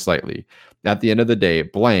 but only slightly. At the end of the day,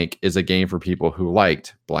 Blank is a game for people who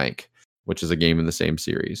liked Blank, which is a game in the same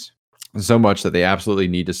series. So much that they absolutely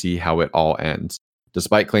need to see how it all ends.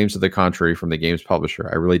 Despite claims to the contrary from the game's publisher,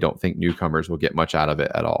 I really don't think newcomers will get much out of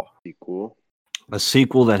it at all. Be cool. A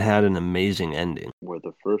sequel that had an amazing ending. Where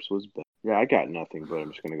the first was bad. Yeah, I got nothing, but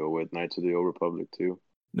I'm just gonna go with Knights of the Old Republic 2.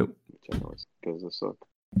 Nope. Which I know it's because it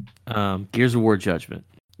suck. Gears of War Judgment.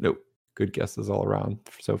 Nope. Good guesses all around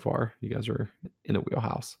so far. You guys are in a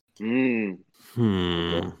wheelhouse. Okay.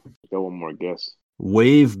 Got one more guess.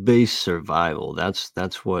 Wave-based survival. That's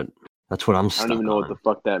what I'm I stuck don't even know on. what the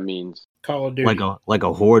fuck that means. Call of Duty. Like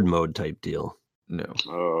a horde mode type deal. No.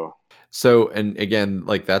 Oh, So, and again,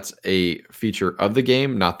 like that's a feature of the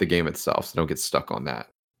game, not the game itself. So don't get stuck on that.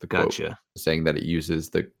 The quote Gotcha. saying that it uses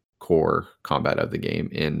the core combat of the game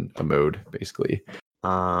in a mode, basically.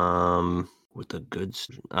 With the goods.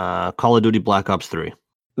 Call of Duty Black Ops 3.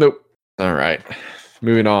 Nope. All right.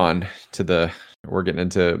 Moving on to we're getting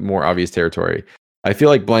into more obvious territory. I feel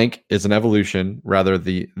like blank is an evolution rather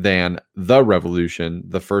than the revolution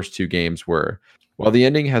the first two games were. While the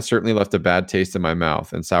ending has certainly left a bad taste in my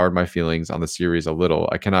mouth and soured my feelings on the series a little,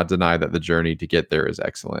 I cannot deny that the journey to get there is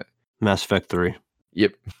excellent. Mass Effect 3.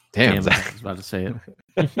 Yep. Damn, I Zach. was about to say it.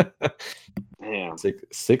 damn.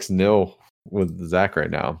 6-0 with Zach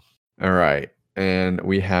right now. All right. And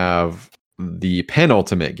we have the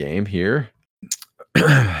penultimate game here.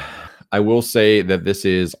 I will say that this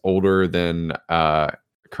is older than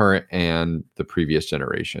current and the previous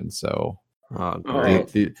generation. So Oh,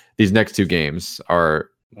 Alright. great. these next two games are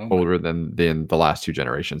Oh my- older than the last two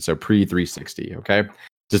generations. So pre 360. Okay.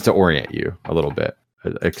 Just to orient you a little bit,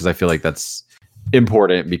 because I feel like that's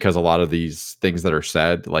important because a lot of these things that are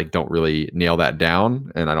said like don't really nail that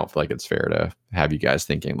down. And I don't feel like it's fair to have you guys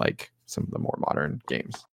thinking like some of the more modern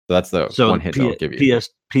games. So that's the So one hint I'll give you.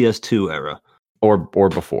 PS2 era Or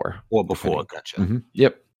before. or before. Gotcha. Mhm.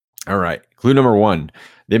 Yep. All right. Clue number 1.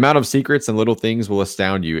 The amount of secrets and little things will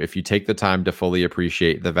astound you if you take the time to fully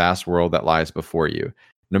appreciate the vast world that lies before you.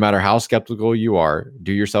 No matter how skeptical you are,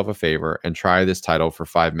 do yourself a favor and try this title for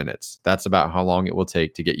 5 minutes. That's about how long it will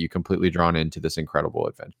take to get you completely drawn into this incredible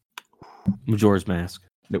adventure. Majora's Mask.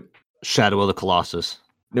 Shadow of the Colossus.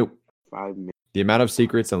 Nope. 5 minutes. The amount of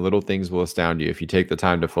secrets and little things will astound you if you take the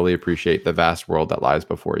time to fully appreciate the vast world that lies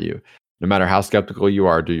before you. No matter how skeptical you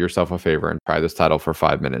are, do yourself a favor and try this title for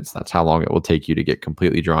 5 minutes. That's how long it will take you to get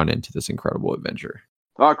completely drawn into this incredible adventure.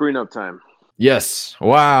 Ocarina of Time. Yes.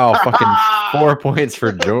 Wow. Fucking 4 points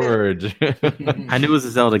for George. I knew it was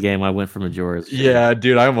a Zelda game. I went for Majora's. Yeah,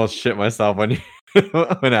 dude, I almost shit myself when you went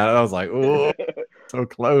at it. I was like, oh, so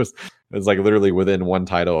close. It was like literally within one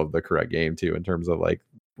title of the correct game too, in terms of like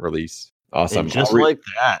release. Awesome. And just I'll read- like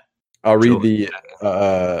that. I'll read George.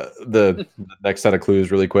 the next set of clues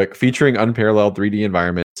really quick. Featuring unparalleled 3D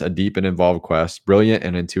environments, a deep and involved quest, brilliant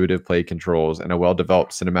and intuitive play controls, and a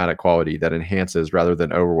well-developed cinematic quality that enhances rather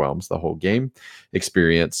than overwhelms the whole game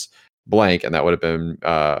experience. Blank, and that would have been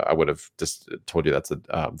I would have just told you that's the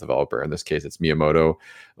developer. In this case, it's Miyamoto.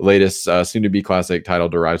 Latest soon-to-be classic title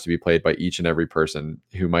derives to be played by each and every person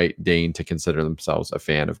who might deign to consider themselves a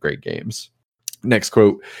fan of great games. Next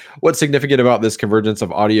quote. What's significant about this convergence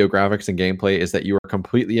of audio, graphics, and gameplay is that you are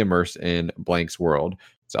completely immersed in Blank's world,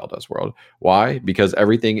 Zelda's world. Why? Because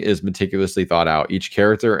everything is meticulously thought out. Each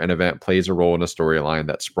character and event plays a role in a storyline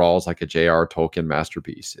that sprawls like a J.R. Tolkien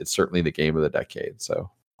masterpiece. It's certainly the game of the decade. So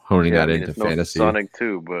honing that into it's no fantasy. Sonic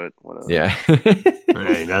 2, but whatever. Yeah.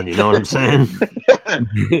 Hey, now you know what I'm saying?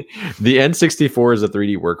 The N64 is a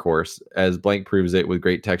 3D workhorse, as Blank proves it with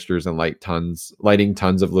great textures and lighting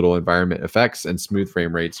tons of little environment effects and smooth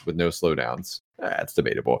frame rates with no slowdowns. That's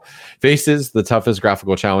debatable. Faces, the toughest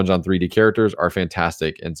graphical challenge on 3D characters, are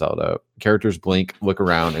fantastic in Zelda. Characters blink, look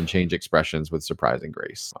around, and change expressions with surprising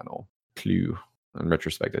grace. Final clue. In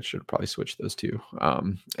retrospect, I should probably switch those two.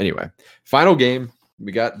 Anyway, final game.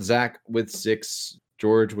 We got Zach with 6,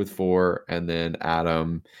 George with 4, and then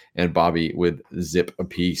Adam and Bobby with zip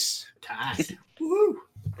apiece. Tied.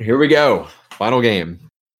 Here we go. Final game.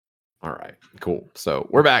 All right, cool. So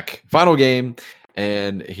we're back. Final game.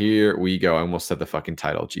 And here we go. I almost said the fucking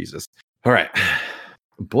title. Jesus. All right.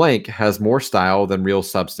 Blank has more style than real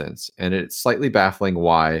substance. And it's slightly baffling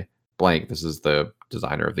why Blank, this is the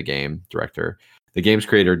designer of the game, director, the game's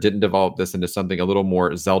creator didn't develop this into something a little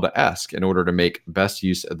more Zelda-esque in order to make best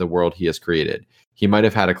use of the world he has created. He might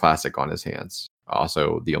have had a classic on his hands.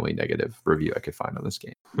 Also, the only negative review I could find on this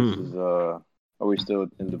game. This is, are we still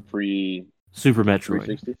in the pre Super Metroid.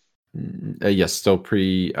 360? Yes, still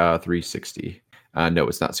pre 360. No,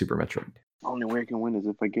 it's not Super Metroid. Only way I can win is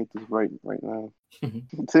if I get this right now.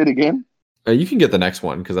 Say it again. You can get the next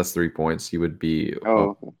one because that's 3 points. You would be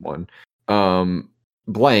Oh, okay. 1.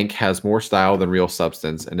 Blank has more style than real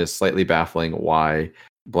substance and is slightly baffling why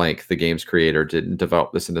Blank, the game's creator, didn't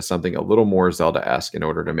develop this into something a little more Zelda-esque in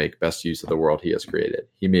order to make best use of the world he has created.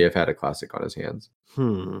 He may have had a classic on his hands.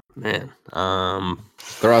 Man.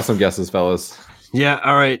 Throw out some guesses, fellas. Yeah.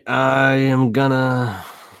 All right. I am gonna.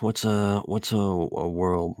 What's a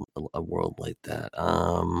world like that?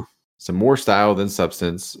 Some more style than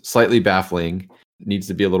substance. Slightly baffling. Needs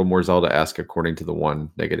to be a little more Zelda-esque, according to the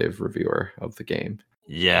one negative reviewer of the game.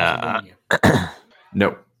 Yeah.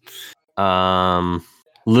 No.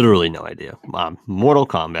 Literally no idea. Mortal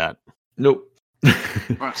Kombat. Nope.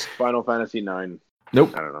 Final Fantasy 9.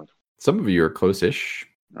 Nope. I don't know. Some of you are close-ish.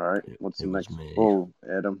 All right. What's the It was next? me. Oh,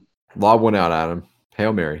 Adam. Lob one out, Adam.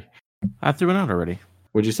 Hail Mary. I threw it out already.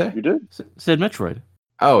 What'd you say? You did? Said Metroid.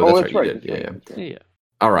 Oh, that's right. You right. did. Yeah, yeah. That's right. Yeah.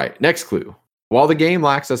 All right. Next clue. While the game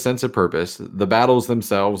lacks a sense of purpose, the battles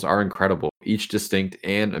themselves are incredible, each distinct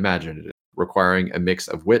and imaginative, requiring a mix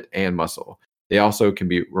of wit and muscle. They also can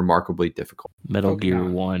be remarkably difficult. Metal Gear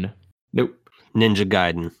Pokemon. 1. Nope. Ninja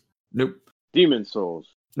Gaiden. Nope. Demon Souls.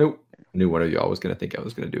 Nope. I knew one of y'all was going to think I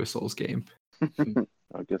was going to do a Souls game.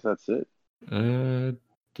 I guess that's it.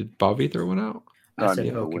 Did Bobby throw one out? I God, said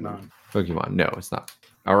yeah, Pokemon. Pokemon. No, it's not.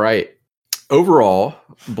 All right. Overall,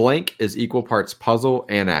 blank is equal parts puzzle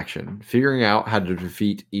and action. Figuring out how to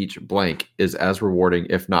defeat each blank is as rewarding,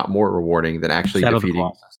 if not more rewarding, than actually Shadow of the defeating.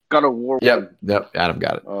 Colossus. God of War. Yep. Adam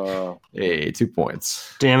got it. Uh, Hey, 2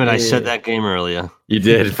 points. Damn it! I said Yeah. that game earlier. You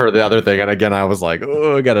did for the other thing, and again, I was like,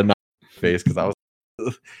 "Oh, I got a face," because I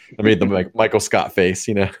was, I made the like Michael Scott face,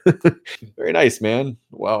 you know. Very nice, man.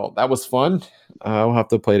 Well, that was fun. We'll have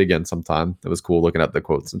to play it again sometime. It was cool looking at the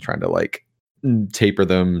quotes and trying to like taper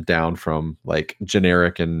them down from like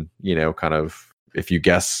generic and kind of if you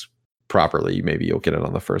guess properly, maybe you'll get it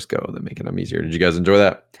on the first go and then making them easier. Did you guys enjoy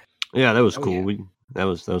that? Yeah, that was Oh, cool. yeah. That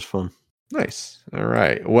was fun. Nice. All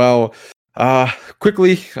right. Well,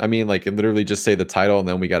 quickly, I mean, like literally just say the title and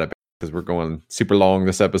then we got to, because we're going super long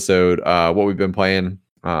this episode. What we've been playing.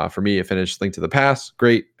 For me, it finished Link to the Past.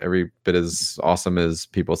 Great. Every bit as awesome as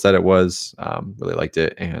people said it was. Really liked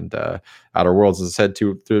it. And Outer Worlds, as I said,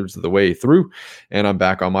 2/3 of the way through. And I'm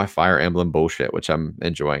back on my Fire Emblem bullshit, which I'm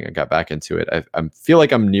enjoying. I got back into it. I feel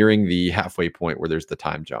like I'm nearing the halfway point where there's the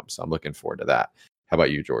time jump. So I'm looking forward to that. How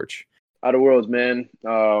about you, George? Outer Worlds, man.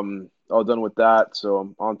 All done with that. So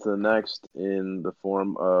I'm on to the next in the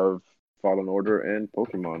form of Fallen Order and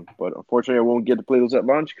Pokemon. But unfortunately, I won't get to play those at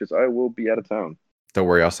launch because I will be out of town. Don't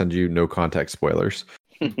worry, I'll send you no context spoilers.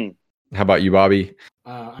 How about you, Bobby?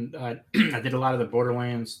 I did a lot of the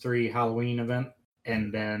Borderlands 3 Halloween event,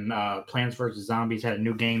 and then Plants vs. Zombies had a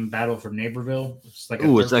new game, Battle for Neighborville. It's like a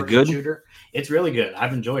Ooh, is that third-person good? shooter. It's really good.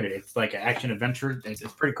 I've enjoyed it. It's like an action adventure. It's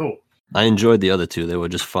pretty cool. I enjoyed the other two. They were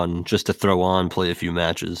just fun, just to throw on, play a few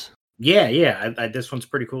matches. Yeah. This one's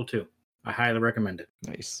pretty cool too. I highly recommend it.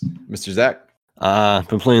 Nice. Mr. Zach? I've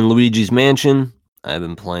been playing Luigi's Mansion. I've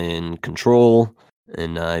been playing Control,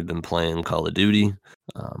 and I've been playing Call of Duty.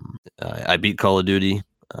 I beat Call of Duty.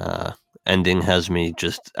 Ending has me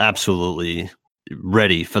just absolutely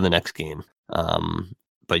ready for the next game.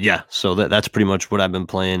 But yeah, so that's pretty much what I've been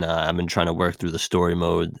playing. I've been trying to work through the story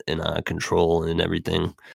mode and Control and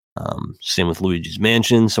everything. Same with Luigi's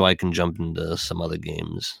Mansion, so I can jump into some other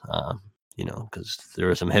games, because there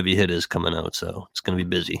are some heavy hitters coming out, so it's going to be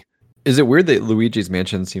busy. Is it weird that Luigi's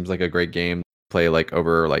Mansion seems like a great game to play like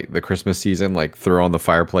over like the Christmas season, like throw on the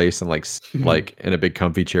fireplace and like like in a big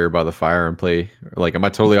comfy chair by the fire and play? Like, am I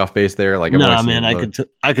totally off base there? Like, Nah, man,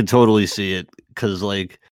 I could totally see it because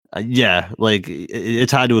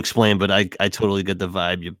it's hard to explain, but I totally get the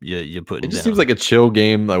vibe you're putting. It just down. seems like a chill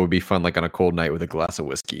game that would be fun, like on a cold night with a glass of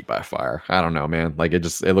whiskey by fire. I don't know, man. Like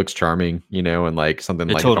it looks charming, and like something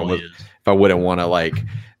It like totally is. if I wouldn't want to like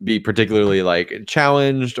be particularly like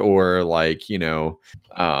challenged or like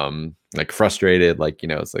like frustrated, like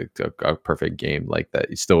it's like a perfect game like that.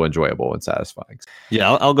 It's still enjoyable and satisfying.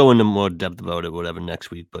 Yeah, I'll go into more depth about it, whatever,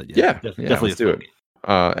 next week. But definitely let's do it.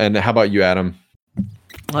 And how about you, Adam?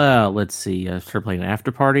 Let's see. Start playing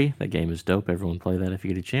After Party. That game is dope. Everyone play that if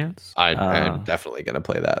you get a chance. I'm definitely gonna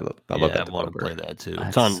play that. I love that I want to developer. play that too.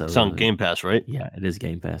 That's It's on so Game Pass, right? Yeah, it is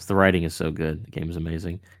Game Pass. The writing is so good. The game is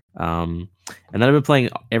amazing. And then I've been playing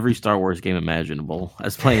every Star Wars game imaginable. I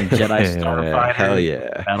was playing Jedi Starfighter, Hell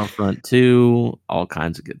yeah. Battlefront 2, all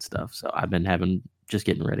kinds of good stuff. So I've been just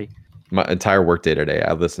getting ready. My entire workday today,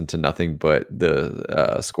 I listened to nothing but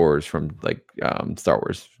the scores from like Star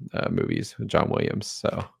Wars movies with John Williams.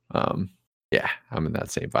 So yeah, I'm in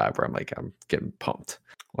that same vibe where I'm getting pumped.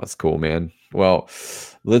 Well, that's cool, man. Well,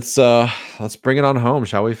 let's bring it on home,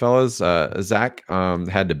 shall we, fellas? Zach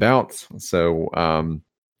had to bounce, so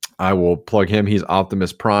I will plug him. He's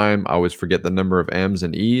Optimus Prime. I always forget the number of M's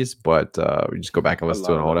and E's, but we just go back and listen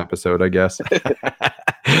to an old episode, I guess.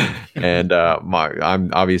 And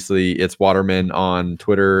I'm obviously it's Waterman on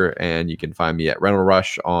Twitter, and you can find me at Rental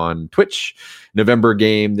Rush on Twitch. November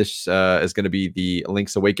game. This is going to be the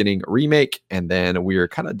Link's Awakening remake, and then we are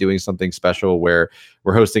kind of doing something special where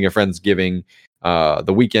we're hosting a Friendsgiving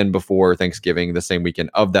the weekend before Thanksgiving, the same weekend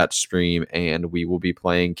of that stream, and we will be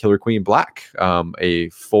playing Killer Queen Black, a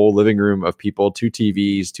full living room of people, 2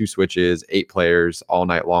 TVs, 2 switches, 8 players all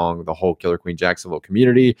night long. The whole Killer Queen Jacksonville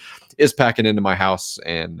community is packing into my house,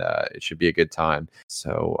 and it should be a good time.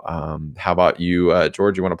 So how about you,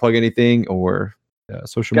 George? You want to plug anything or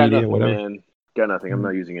social Got media, nothing, whatever? man. Got nothing. I'm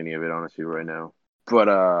not using any of it, honestly, right now. But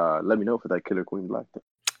let me know for that Killer Queen Black thing.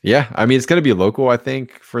 Yeah, I mean, it's going to be local, I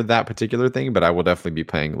think, for that particular thing, but I will definitely be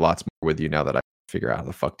playing lots more with you now that I figure out how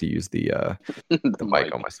the fuck to use the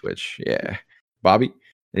mic on my Switch. Yeah. Bobby,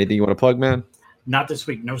 anything you want to plug, man? Not this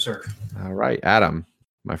week, no sir. All right, Adam,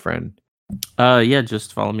 my friend. Yeah,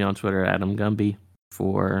 just follow me on Twitter, Adam Gumby,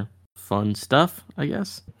 for fun stuff, I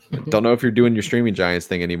guess. Don't know if you're doing your Streaming Giants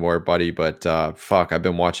thing anymore, buddy, but fuck, I've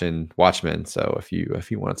been watching Watchmen. So if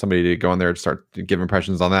you want somebody to go on there and start to give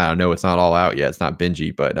impressions on that, I know it's not all out yet. It's not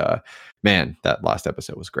bingey, but man, that last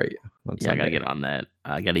episode was great. Yeah, I gotta get on that.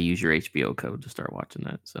 I gotta use your HBO code to start watching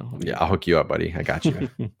that. So yeah, I'll hook you up, buddy. I got you.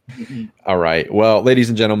 All right. Well, ladies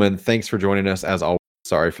and gentlemen, thanks for joining us. As always,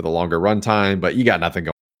 sorry for the longer runtime, but you got nothing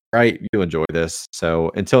going, right? You enjoy this.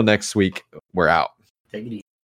 So until next week, we're out. Take it easy.